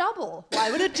would it double?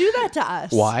 Why would it do that to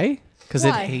us? Why? Because it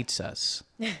Why? hates us.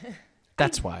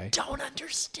 That's why. Don't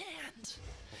understand.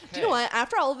 Do you know what?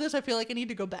 After all of this, I feel like I need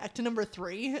to go back to number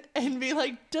 3 and be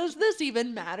like, does this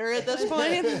even matter at this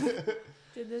point?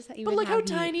 Did this even But look how have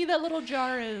heat? tiny that little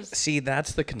jar is. See,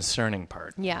 that's the concerning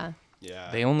part. Yeah. Yeah.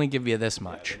 They only give you this They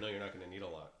much. know you're not going to need a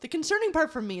lot. The concerning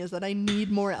part for me is that I need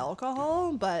more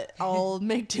alcohol, but I'll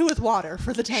make do with water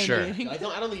for the time Sure. being. I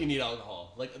don't think you need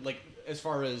alcohol. Like as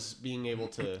far as being able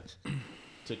to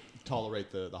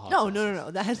tolerate the hot No, sauce.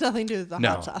 no. That has nothing to do with the No,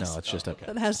 hot sauce. no, it's just a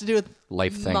That has to do with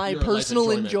life thing. my Your life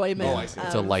personal enjoyment. enjoyment. Oh, I see.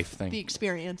 It's a of life thing. The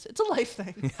experience. It's a life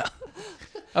thing.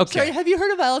 Okay. Sorry, have you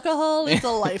heard of alcohol? It's a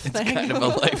life It's thing. kind of a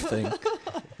life thing.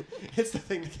 It's the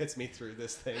thing that gets me through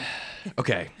this thing.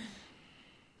 Okay.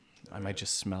 I might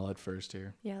just smell it first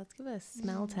here. Yeah, let's give it a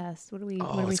smell test. What do we what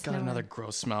Oh, are we it's got smelling? another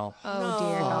gross smell. Oh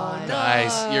dear God.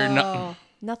 Guys, you're not.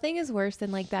 Nothing is worse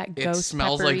than like that It ghost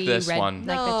smells like peppery this red, one.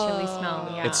 like the chili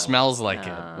smell. Yeah. It smells like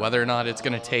it. Whether or not it's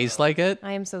going to taste like it,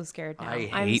 I am so scared now. I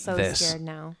I'm hate so this. scared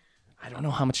now. I don't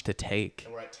know how much to take.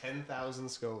 And we're at 10,000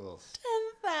 Scovilles.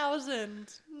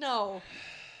 10,000. No.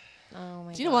 Oh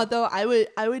my Do you know what though? I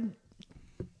would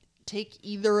take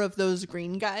either of those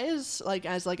green guys like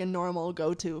as like a normal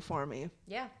go-to for me.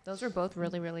 Yeah, those were both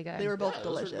really, really good. They were both Yeah,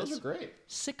 delicious. Those are great.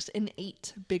 6 and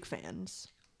 8, big fans.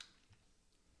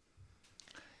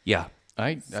 Yeah,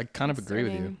 I kind of agree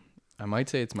with you. Concerning. I might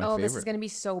say it's my Oh, favorite. this is gonna be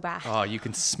so bad. Oh, you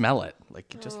can smell it.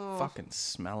 Like, you just fucking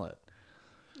smell it.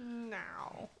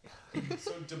 No.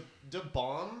 So De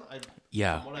Bomb,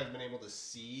 Yeah. from what I've been able to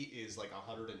see, is like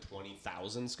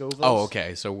 120,000 Scovilles. Oh,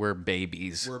 okay. So we're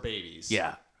babies. We're babies.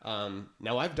 Yeah.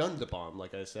 Now I've done De Bomb,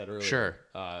 like I said earlier. Sure.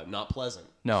 Not pleasant.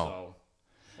 No.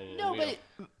 So, and No, we but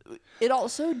don't- it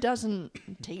also doesn't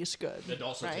taste good. it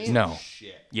also right? tastes No. like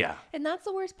shit. Yeah. And that's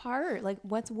the worst part. Like,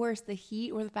 what's worse, the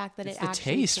heat or the fact that It's it the actually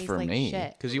taste tastes for like me.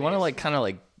 shit? Because you want to, like, kind of,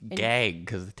 like, gag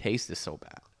because the taste is so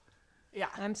bad. Yeah.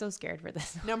 I'm so scared for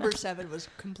this. Number 7 was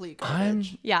complete I'm.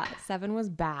 garbage. Yeah, 7 was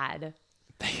bad.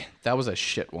 That was a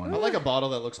shit one. I like a bottle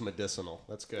that looks medicinal.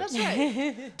 That's good. That's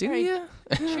right. Do you?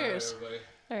 Cheers. Everybody.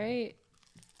 All right.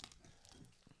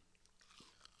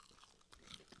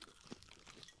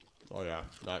 Oh yeah,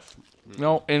 not.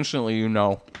 No, instantly you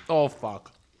know. Oh,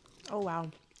 fuck. Oh wow.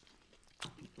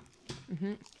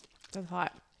 That's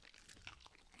hot.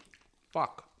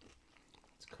 Fuck.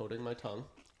 It's coating my tongue.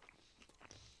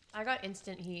 I got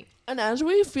instant heat. And as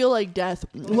we feel like death,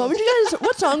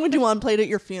 what song would you want played at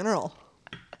your funeral?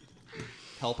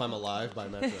 Help, I'm Alive by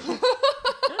Metro.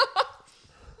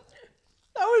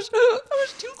 That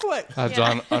was too quick. That's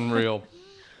Yeah. unreal.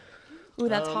 Ooh,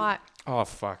 that's hot. Oh,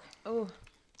 fuck. Oh.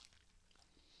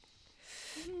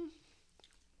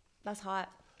 That's hot.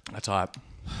 That's hot.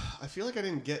 I feel like I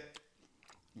didn't get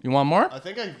You want more? I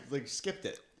think I like skipped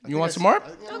it. You want some more?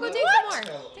 I'll go take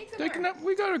some more. Take some more.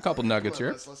 We got a couple nuggets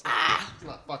here. Let's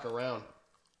not fuck around.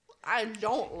 I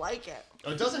don't like it.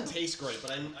 Oh, it doesn't taste great,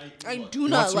 but I look, do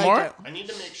not some like more? it. I need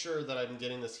to make sure that I'm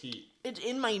getting this heat. It's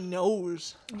in my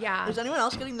nose. Yeah. Is anyone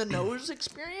else getting the nose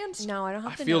experience? No, I don't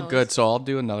have I the feel nose. good, so I'll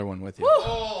do another one with you.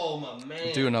 Oh my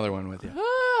man. Do another one with you.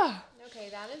 Okay,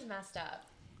 that is messed up.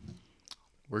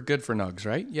 We're good for nugs,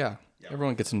 right? Yeah.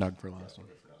 Everyone gets a nug for last one.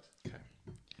 Okay.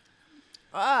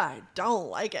 I don't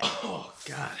like it. Oh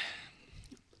God.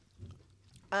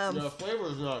 The flavor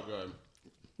is not good.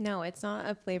 No, it's not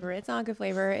a flavor. It's not a good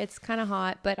flavor. It's kind of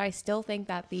hot, but I still think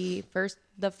that the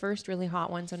first really hot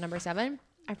one, so number 7,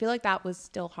 I feel like that was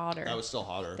still hotter. That was still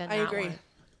hotter. than I that agree.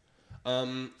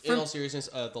 one. In all seriousness,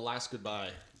 The Last Goodbye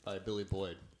by Billy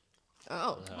Boyd.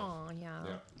 Oh. Oh, yeah.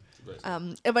 Yeah. It's a great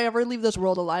song. If I ever leave this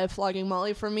world alive, flogging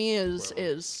Molly for me is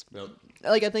Nope.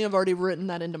 like I think I've already written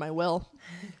that into my will.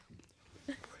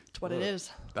 It's what it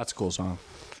is. That's a cool song.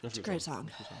 It's a great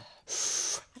song.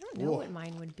 I don't know what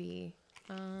mine would be.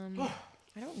 I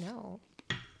don't know.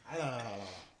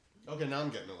 Okay, now I'm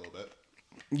getting a little bit.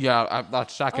 Yeah,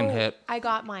 that second hit. I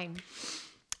got mine.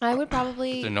 I would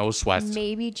probably The nose sweats.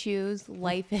 maybe choose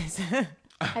Life is.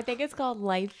 I think it's called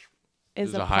Life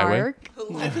is a a highway? Park.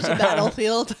 Life is a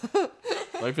battlefield.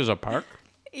 Life is a park.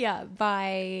 Yeah,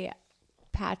 by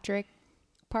Patrick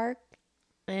Park.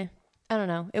 I don't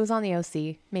know. It was on the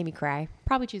OC. Made me cry.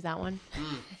 Probably choose that one.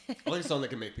 I like a song that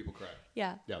can make people cry.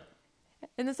 Yeah. Yep.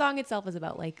 And the song itself is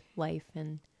about like life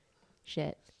and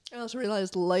shit. I also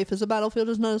realized Life is a Battlefield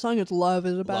is not a song. It's Love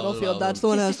is a Battlefield. That's the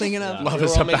one I was thinking of. Love we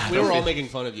is were a all we were all battlefield. making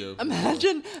fun of you.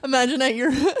 Imagine at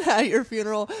your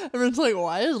funeral, everyone's like,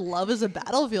 "Why is Love is a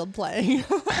Battlefield playing?"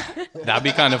 That'd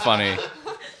be kind of funny.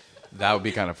 That would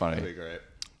be kind of funny. That'd be great.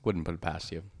 Wouldn't put it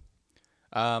past you.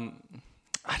 I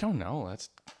don't know. That's.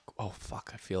 Oh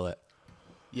fuck! I feel it.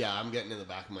 Yeah, I'm getting in the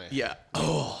back of my Yeah.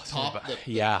 Oh. top. The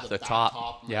The back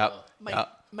top. Yep.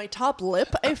 my top lip,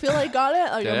 I feel I got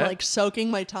it. Like Did I'm it? like soaking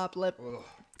my top lip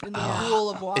in the pool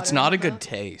of water. It's not a you know? good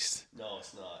taste. No,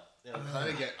 it's not.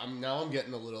 Yeah, I'm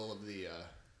getting a little of the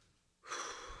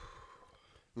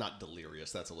not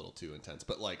delirious. That's a little too intense.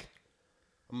 But like,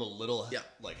 I'm a little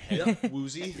like head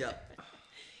woozy.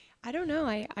 I don't know.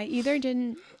 I either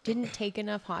didn't take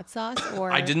enough hot sauce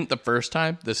or I didn't the first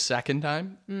time. The second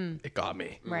time, it got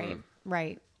me. Right.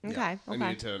 Right. Okay. I Okay.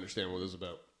 needed to understand what it was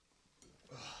about.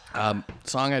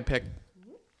 Song I'd pick.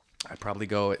 I'd probably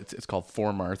go. It's called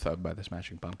For Martha by the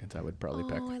Smashing Pumpkins. I would probably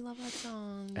pick, Oh, I love that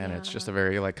song. and it's Yeah. just a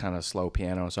very like kind of slow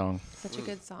piano song Such a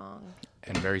good song.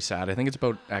 and very sad. I think it's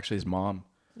about actually his mom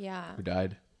Yeah. who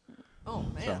died. Oh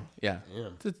man. So yeah,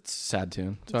 it's a sad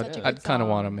tune. So It's such a I'd good kind of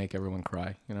song. want to make everyone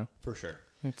cry. You know, For sure.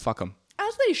 fuck them.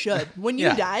 As they should. When you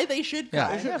Yeah. die, they should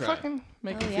cry. Yeah, cry. fucking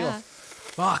make Oh, them yeah. feel.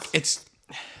 Fuck, it's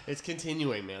It's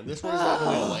continuing, man. This one's not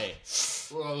going away.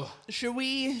 Whoa. Should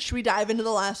we dive into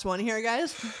the last one here,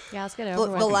 guys? Yeah, let's get it The,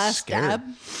 over the with. last scared. dab.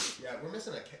 Yeah, we're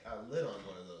missing a lid on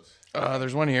one of those.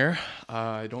 there's one here.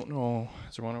 I don't know.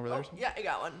 Is there one over there? Yeah, I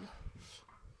got one.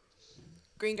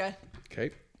 Green guy.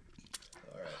 Okay.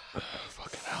 All right.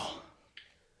 Fucking hell.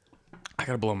 I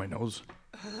gotta blow my nose.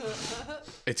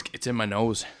 It's in my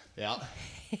nose. Yeah.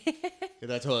 Get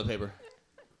that toilet paper.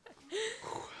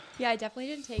 Yeah, I definitely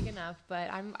didn't take enough, but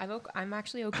I'm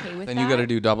actually okay with Then that. you gotta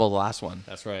do double the last one.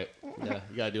 That's right. Yeah,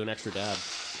 you gotta do an extra dab.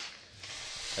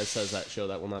 As says that show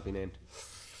that will not be named.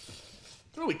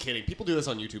 Who are we kidding? People do this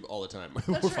on YouTube all the time.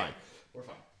 We're fine. We're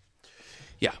fine.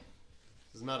 Yeah.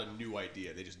 This is not a new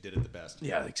idea. They just did it the best.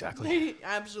 Yeah, exactly. They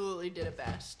absolutely did it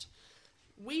best.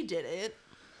 We did it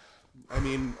I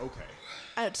mean, okay.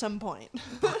 at some point.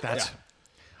 That's. Yeah.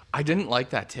 I didn't like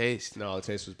that taste. No, the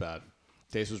taste was bad.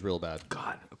 Taste was real bad.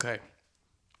 God. Okay.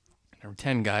 Number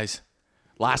 10, guys.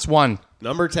 Last one.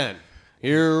 Number 10.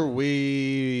 Here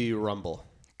we rumble.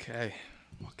 Okay.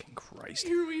 Fucking Christ.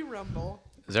 Here we rumble.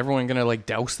 Is everyone gonna like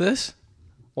douse this?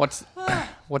 What's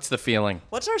the feeling?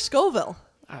 What's our Scoville?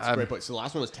 That's a great point. So the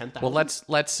last one was 10,000? Well, let's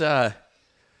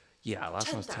yeah, last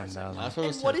one was 10,000. Last one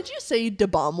was And what did you say Da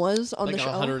Bomb was on like the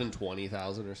show?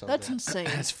 120,000 or something. That's insane.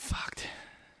 That's fucked.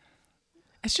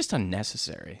 It's just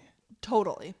unnecessary.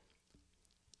 Totally.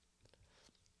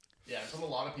 Yeah, from a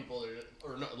lot of people,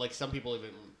 or no, like some people even,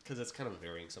 because it's kind of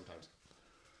varying sometimes.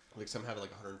 Like some have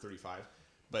like 135,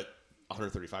 but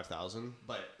 135,000.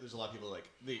 But there's a lot of people like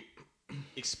the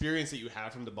experience that you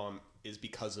have from the bomb is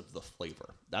because of the flavor.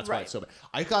 That's why Right. it's so bad.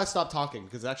 I gotta stop talking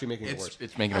because it's actually making it worse.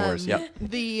 It's making it worse. Yep.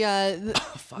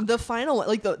 The final one,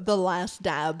 like the last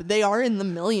dab, they are in the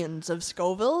millions of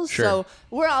Scovilles. Sure. So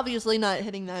we're obviously not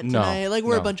hitting that No, tonight. Like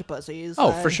we're a no. bunch of pussies.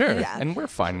 Oh, for sure. Yeah. And we're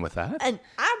fine with that. And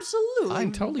absolutely,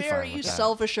 I'm totally fine very with that.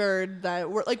 self-assured that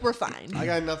we're fine. I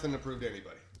got nothing to prove to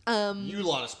anybody. You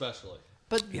lot especially.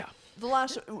 But Yeah. the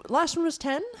last one was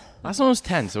 10? Last one was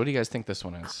 10. So what do you guys think this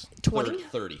one is? 20?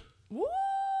 30. Woo!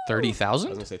 I was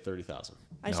 30,000? gonna say 30,000.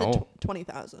 I No. said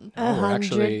 20,000. we're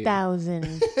actually-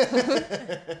 100,000.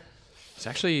 It's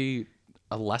actually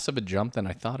a less of a jump than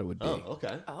I thought it would be. Oh,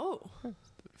 okay. Oh.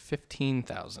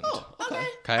 15,000. Okay.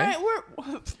 Okay. All right,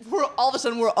 we're all of a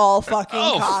sudden we're all fucking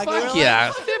Oh, cocky. fuck We're like,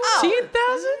 yeah. "Oh,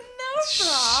 15,000? no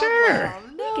problem.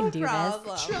 Sure. No can do this.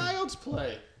 problem. Child's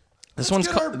play. This Let's one's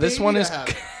get our this baby one to is have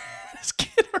it. let's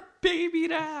get our baby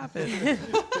to happen.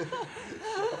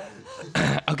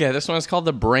 Okay, this one is called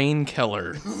the Brain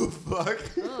Killer. Fuck.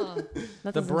 That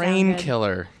The doesn't Brain sound good.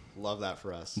 Killer. Love that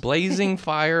for us. Blazing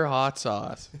Fire Hot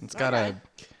Sauce. It's got a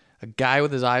guy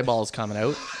with his eyeballs coming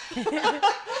out.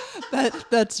 That's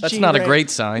That's G not a right- great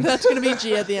sign. That's gonna be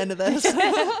G at the end of this.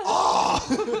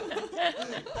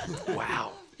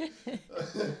 Wow.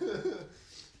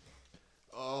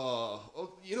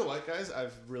 Oh, you know what, guys?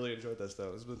 I've really enjoyed this,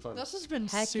 though. It's been fun. This has been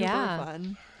Heck super yeah.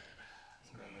 fun.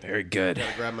 Very good.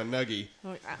 Gotta grab my nuggie.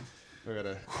 Oh, yeah. I got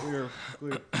a clear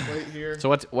plate here.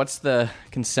 So what's the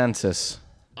consensus?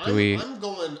 Do we I'm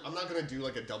not gonna do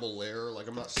like a double layer. Like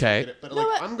I'm not. Okay. It, but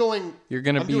like I'm going. you're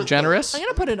gonna I'm be doing generous? I'm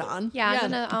gonna put it on. Yeah,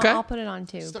 I'll, Okay. I'll put it on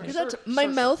too. Start- Because Sure, that's my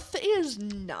sure. mouth is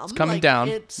numb. It's coming down.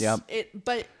 Yep.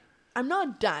 But I'm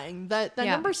not dying. That Yeah.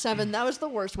 number 7, that was the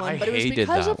worst one. I But it was hated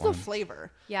because that of one. the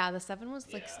flavor. Yeah, the 7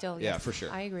 was like still. Yeah, yes, for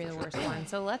sure. I agree, the worst one.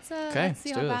 So let's see let's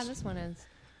how do bad this. this one is.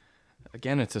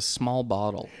 Again, it's a small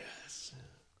bottle.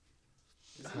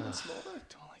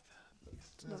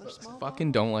 Another small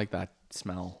Fucking don't like that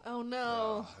smell. Oh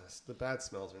no. The bad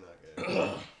smells are not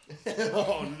good.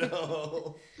 Oh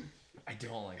no. I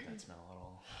don't like that smell at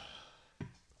all.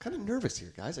 Kind of nervous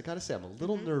here, guys. I gotta say, I'm a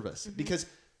little nervous because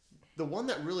the one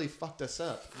that really fucked us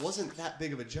up wasn't that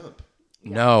big of a jump.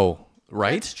 No,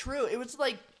 right? It's true. It was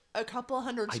like a couple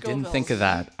hundred I Scovilles. didn't think of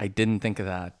that.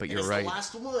 but And you're it's right. the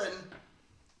last one.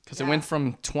 Because it went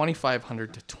from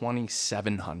 2,500 to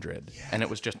 2,700, and it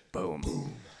was just boom.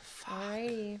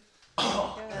 Alrighty.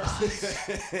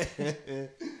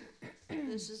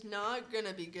 This is not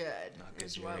gonna be good.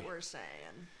 Is what we're saying.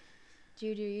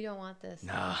 Juju, you don't want this.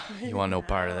 Nah, you want no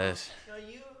part of this. No,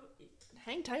 you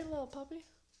hang tight, little puppy.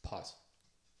 Pause.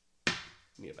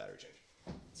 Need a battery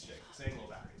change. It's saying low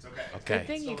battery. It's okay. Okay,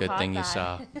 thing you good caught thing you that.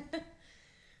 saw.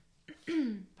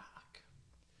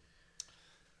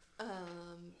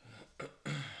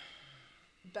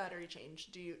 Battery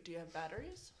change. Do you have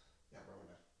batteries? Yeah, I brought one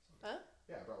down. Huh?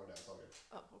 Yeah, I brought one down. It's all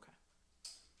good.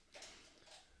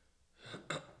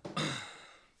 Oh, okay.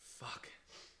 Fuck.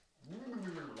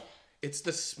 It's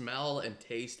the smell and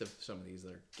taste of some of these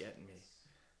that are getting me.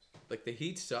 Like the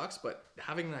heat sucks, but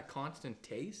having that constant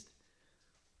taste,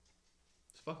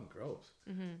 it's fucking gross.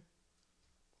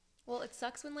 Well, it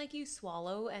sucks when like you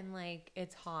swallow and like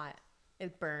it's hot.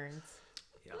 It burns.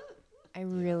 Yeah. I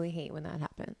really hate when that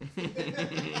happens.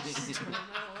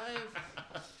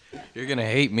 You're gonna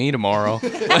hate me tomorrow.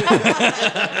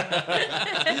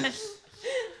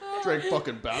 Drank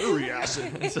fucking battery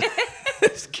acid.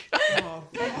 This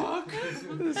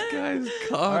guy's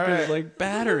cock is like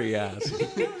battery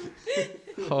acid.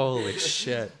 Holy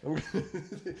shit.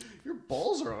 Your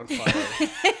balls are on fire.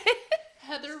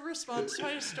 Heather responds to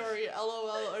my story, LOL,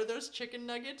 are those chicken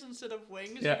nuggets instead of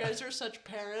wings? Yeah. You guys are such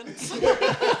parents.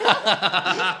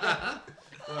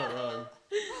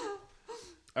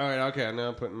 All right, okay. I'm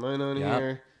now putting mine on Yep.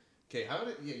 here. Okay, how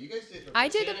did you guys did? I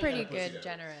did a Shannon pretty kinda pussied good out.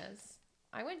 generous.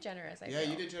 I went generous. I Yeah, feel.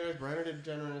 you did generous. Brenner did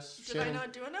generous. Did I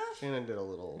not do enough? Shannon did a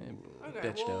little, Okay,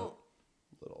 bitched well,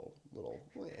 little.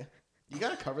 Yeah. You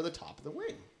gotta cover the top of the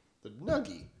wing, the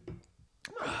nuggie.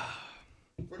 Come on.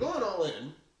 We're going all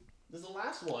in. This is the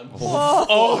last one.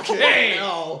 Okay.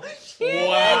 No.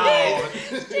 Wow.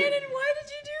 Shannon, why did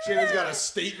you do Shannon's got a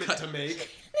statement to make.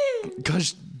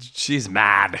 Because she's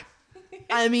mad.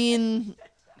 I mean,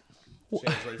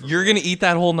 Shannon's ready for You're gonna eat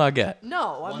that whole nugget.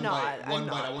 no, I'm one not. bite. I'm One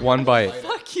not. bite. I want One you to bite. it.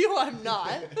 Fuck you, I'm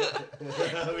not.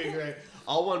 That'll be great.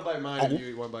 I'll one bite mine and you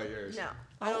eat one bite yours. No,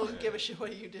 I don't give a shit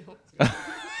what you do.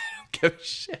 Give a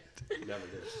shit. Never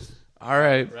do. All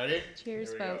right. Ready? Cheers,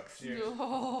 Here we go. folks. Cheers.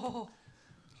 Oh.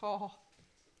 Oh.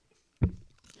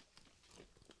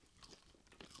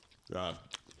 God.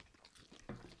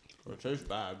 It tastes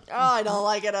bad. Oh, I don't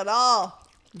like it at all.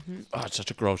 Oh, it's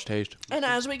such a gross taste. And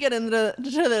as we get into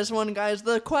to this one, guys,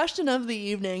 the question of the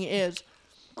evening is,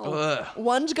 Ugh.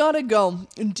 one's gotta go.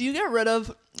 Do you get rid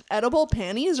of edible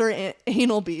panties or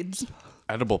anal beads?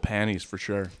 Edible panties for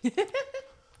sure.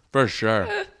 For sure.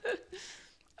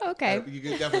 Okay. You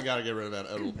definitely got to get rid of that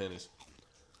edible panties.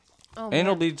 Oh,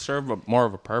 Anal man. beads serve more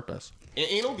of a purpose.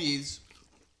 Anal beads,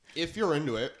 if you're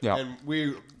into it, Yeah. and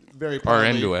we very proudly,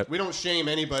 into it. we don't shame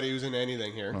anybody who's into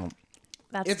anything here.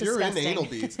 That's If you're disgusting. into anal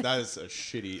beads, that is a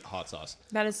shitty hot sauce.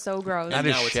 That is so gross. That And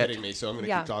is now it's shit. hitting me, so I'm going to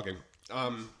Yeah. keep talking.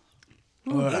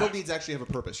 Anal beads actually have a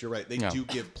purpose. You're right; they do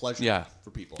give pleasure Yeah.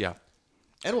 for people. Yeah.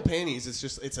 Edible panties,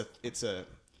 it's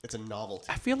a novelty.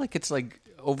 I feel like it's like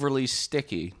overly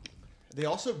sticky. They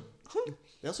also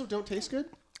don't taste good.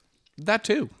 That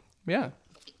too. Yeah.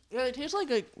 Yeah, they taste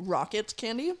like Rockets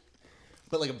candy.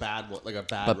 But like a bad one, like a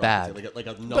bad, But Rockets, bad. like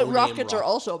a no. But Rockets are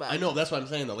also bad. I know that's what I'm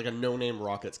saying though, like a no-name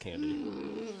Rockets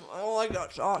candy. I don't like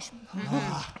that sauce.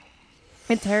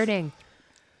 It's hurting.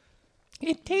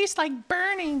 It tastes like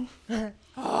burning.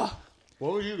 What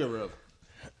would you get rid of?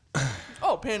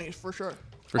 Oh, panties for sure.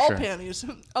 For all sure. panties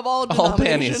of all All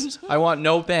denominations. panties. I want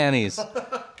no panties.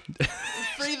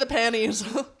 Free the panties.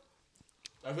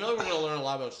 I feel like we're gonna learn a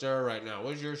lot about Sarah right now.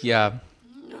 What's your Yeah.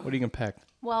 What are you gonna pick?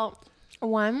 Well,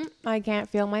 one, I can't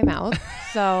feel my mouth,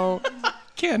 so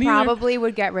Can't probably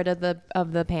would get rid of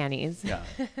the panties. Yeah.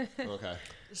 Okay.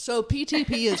 So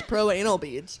PTP is pro anal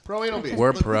beads. Pro anal beads.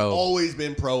 We're Look, pro. We've always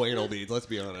been pro anal beads. Let's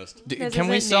be honest. This Can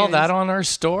we isn't sell news. that on our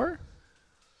store?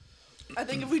 I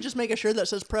think if we just make a shirt that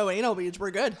says pro anal beads,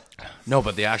 we're good. No,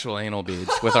 but the actual anal beads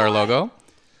with our logo.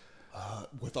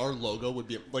 With our logo would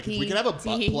be like if we could have a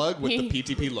butt plug with the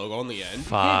PTP logo on the end.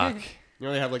 Fuck. You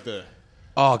know they have like the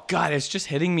Oh God, it's just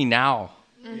hitting me now.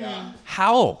 yeah.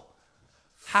 How?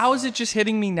 How is it just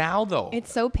hitting me now though?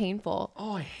 It's so painful.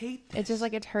 Oh, I hate this. It's just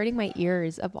like it's hurting my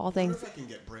ears of all I wonder things. if I can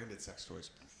get branded sex toys.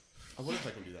 I wonder if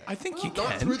I can do that. I think you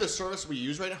Not can. through the service we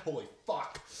use right now. Holy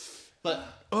fuck! But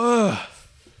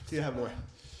do you have more?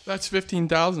 That's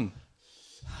 15,000.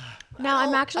 Now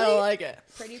I'm actually I don't like it.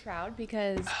 pretty proud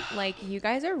because like you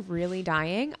guys are really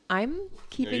dying. I'm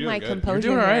keeping doing my good. composure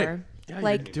You're doing all right. there. Yeah,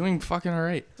 like you're doing fucking all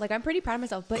right. like I'm pretty proud of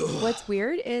myself. But what's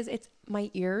weird is it's my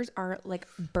ears are like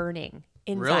burning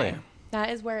inside. Really? That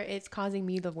is where it's causing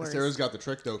me the worst. Sarah's got the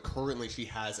trick though. Currently, she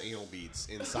has anal beads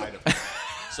inside of her,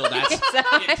 so that's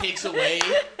it takes away.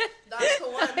 That's the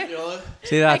one. You know,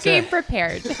 See, I that's came it.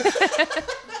 prepared.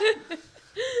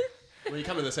 when you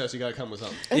come to this house, you gotta come with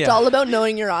something. It's Yeah. all about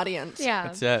knowing your audience. Yeah.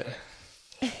 That's it.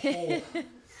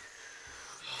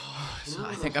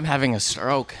 I think I'm having a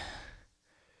stroke.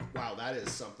 Wow, that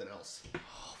is something else.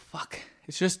 Fuck.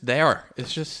 It's just there.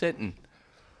 It's just sitting.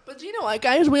 But you know what,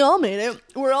 guys? We all made it.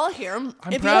 We're all here.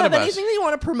 If you proud have of us. anything that you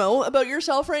want to promote about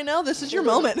yourself right now, this is your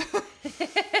moment.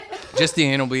 Just the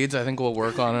anal beads. I think we'll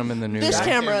work on them in the new this year.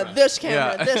 camera, camera. this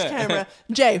camera, Yeah. this camera.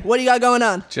 Jay, what do you got going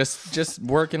on? Just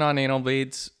working on anal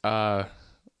beads.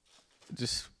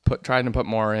 Just trying to put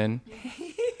more in.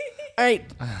 All right.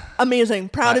 Amazing.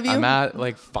 Proud of you. I'm at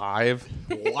like 5.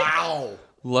 Wow.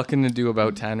 Looking to do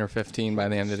about 10 or 15 by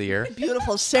the end of the year.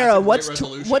 Beautiful. Sarah, great what's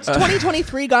resolution. what's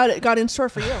 2023 got in store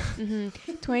for you?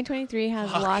 2023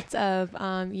 has lots of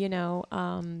fun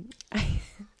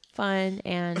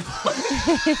and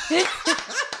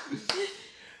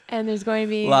and there's going to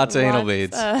be Lots of anal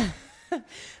beads.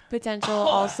 Potential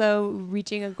also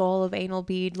reaching a goal of anal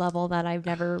bead level that I've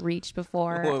never reached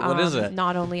before. What is it?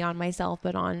 Not only on myself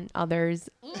but on others.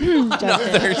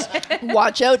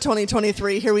 Watch out,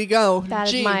 2023. Here we go. That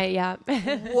is Gee, my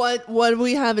what do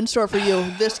we have in store for you?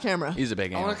 This camera. He's a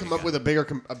big I anal want to bead come up guy. with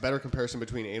a better comparison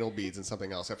between anal beads and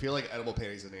something else. I feel like edible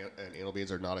panties and anal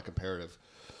beads are not a comparative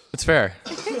It's fair.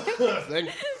 thing.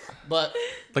 But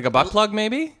Like a butt plug,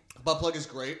 maybe? butt plug is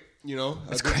great. You know,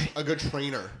 great. a good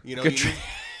trainer. You know, Good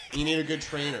you need a good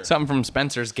trainer. Something from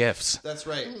Spencer's Gifts. That's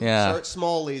right. Yeah. Start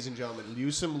small, ladies and gentlemen.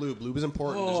 Use some lube. Lube is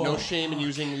important. There's no shame in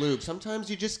using lube. Sometimes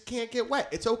you just can't get wet.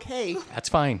 It's okay. That's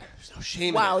fine. There's no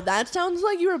shame Wow, in it. that sounds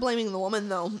like you were blaming the woman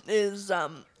though.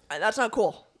 That's not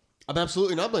cool. I'm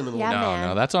absolutely not blaming the Yeah. woman. No, man.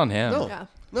 no, that's on him. No. Yeah.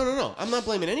 No. I'm not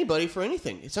blaming anybody for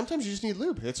anything. Sometimes you just need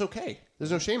lube. It's okay.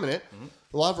 There's no shame in it.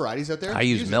 A lot of varieties out there. I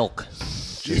use milk.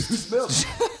 Use milk.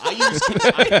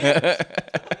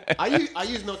 I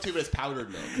use milk too, but it's powdered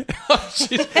milk.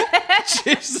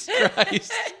 Jesus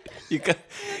Christ.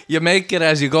 You make it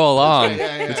as you go along.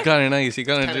 Yeah. It's kind of nice. You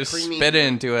kind of Kinda just creamy. spit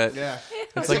into it. Yeah.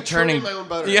 It's like turning. my own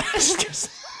butter. Yes.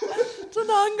 It's an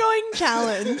ongoing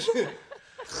challenge.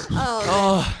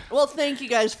 Well, thank you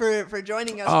guys for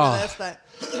joining us for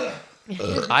this.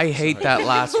 I hate that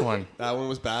last one. That one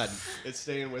was bad. It's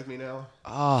staying with me now.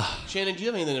 Ah, Shannon, do you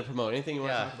have anything to promote? Anything you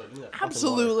want Yeah. to talk about? Give me that fucking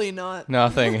Absolutely not.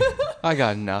 nothing. I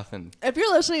got nothing. If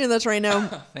you're listening to this right now,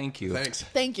 Thank you. water. Thanks.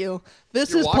 thank you. This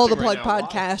You're is Pull the watching Plug right now. Wow.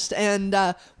 podcast,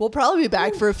 and we'll probably be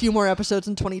back for a few more episodes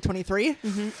in 2023.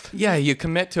 Yeah, you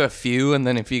commit to a few, and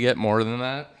then if you get more than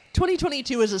that,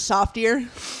 2022 is a soft year.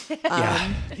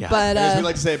 yeah. But As we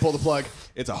like to say, pull the plug.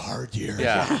 It's a hard year.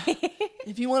 yeah.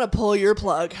 if you want to pull your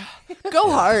plug,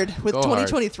 go hard with Go hard.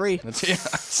 2023. That's, yeah,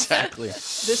 exactly.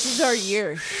 This is our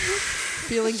year.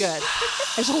 Feeling good.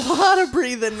 There's a lot of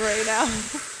breathing right now.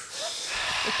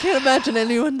 I can't imagine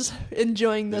anyone's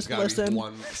enjoying There's this got to be listen.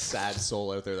 one sad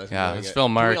soul out there that's Yeah, enjoying it's it. Phil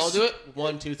Can Marks. we all do it?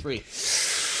 1, 2, 3.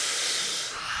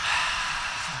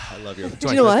 I love your. Do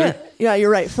you know what? Yeah, you're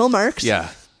right. Phil Marks.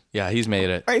 Yeah, he's made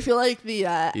it. I feel like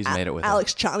the He's made it with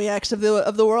Alex Chomiaks of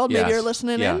the world. Maybe Yes. you're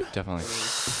listening yeah, in. definitely.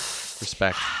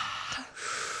 Respect.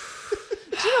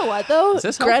 Do you know what though? Is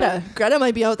this Greta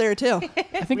might be out there too. I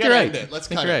think We you're gotta right. end it. Let's I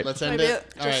think cut you're it. right. Let's end Maybe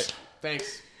it. All just- right.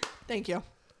 Thanks. Thank you.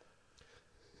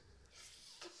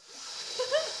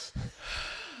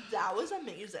 That was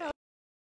amazing.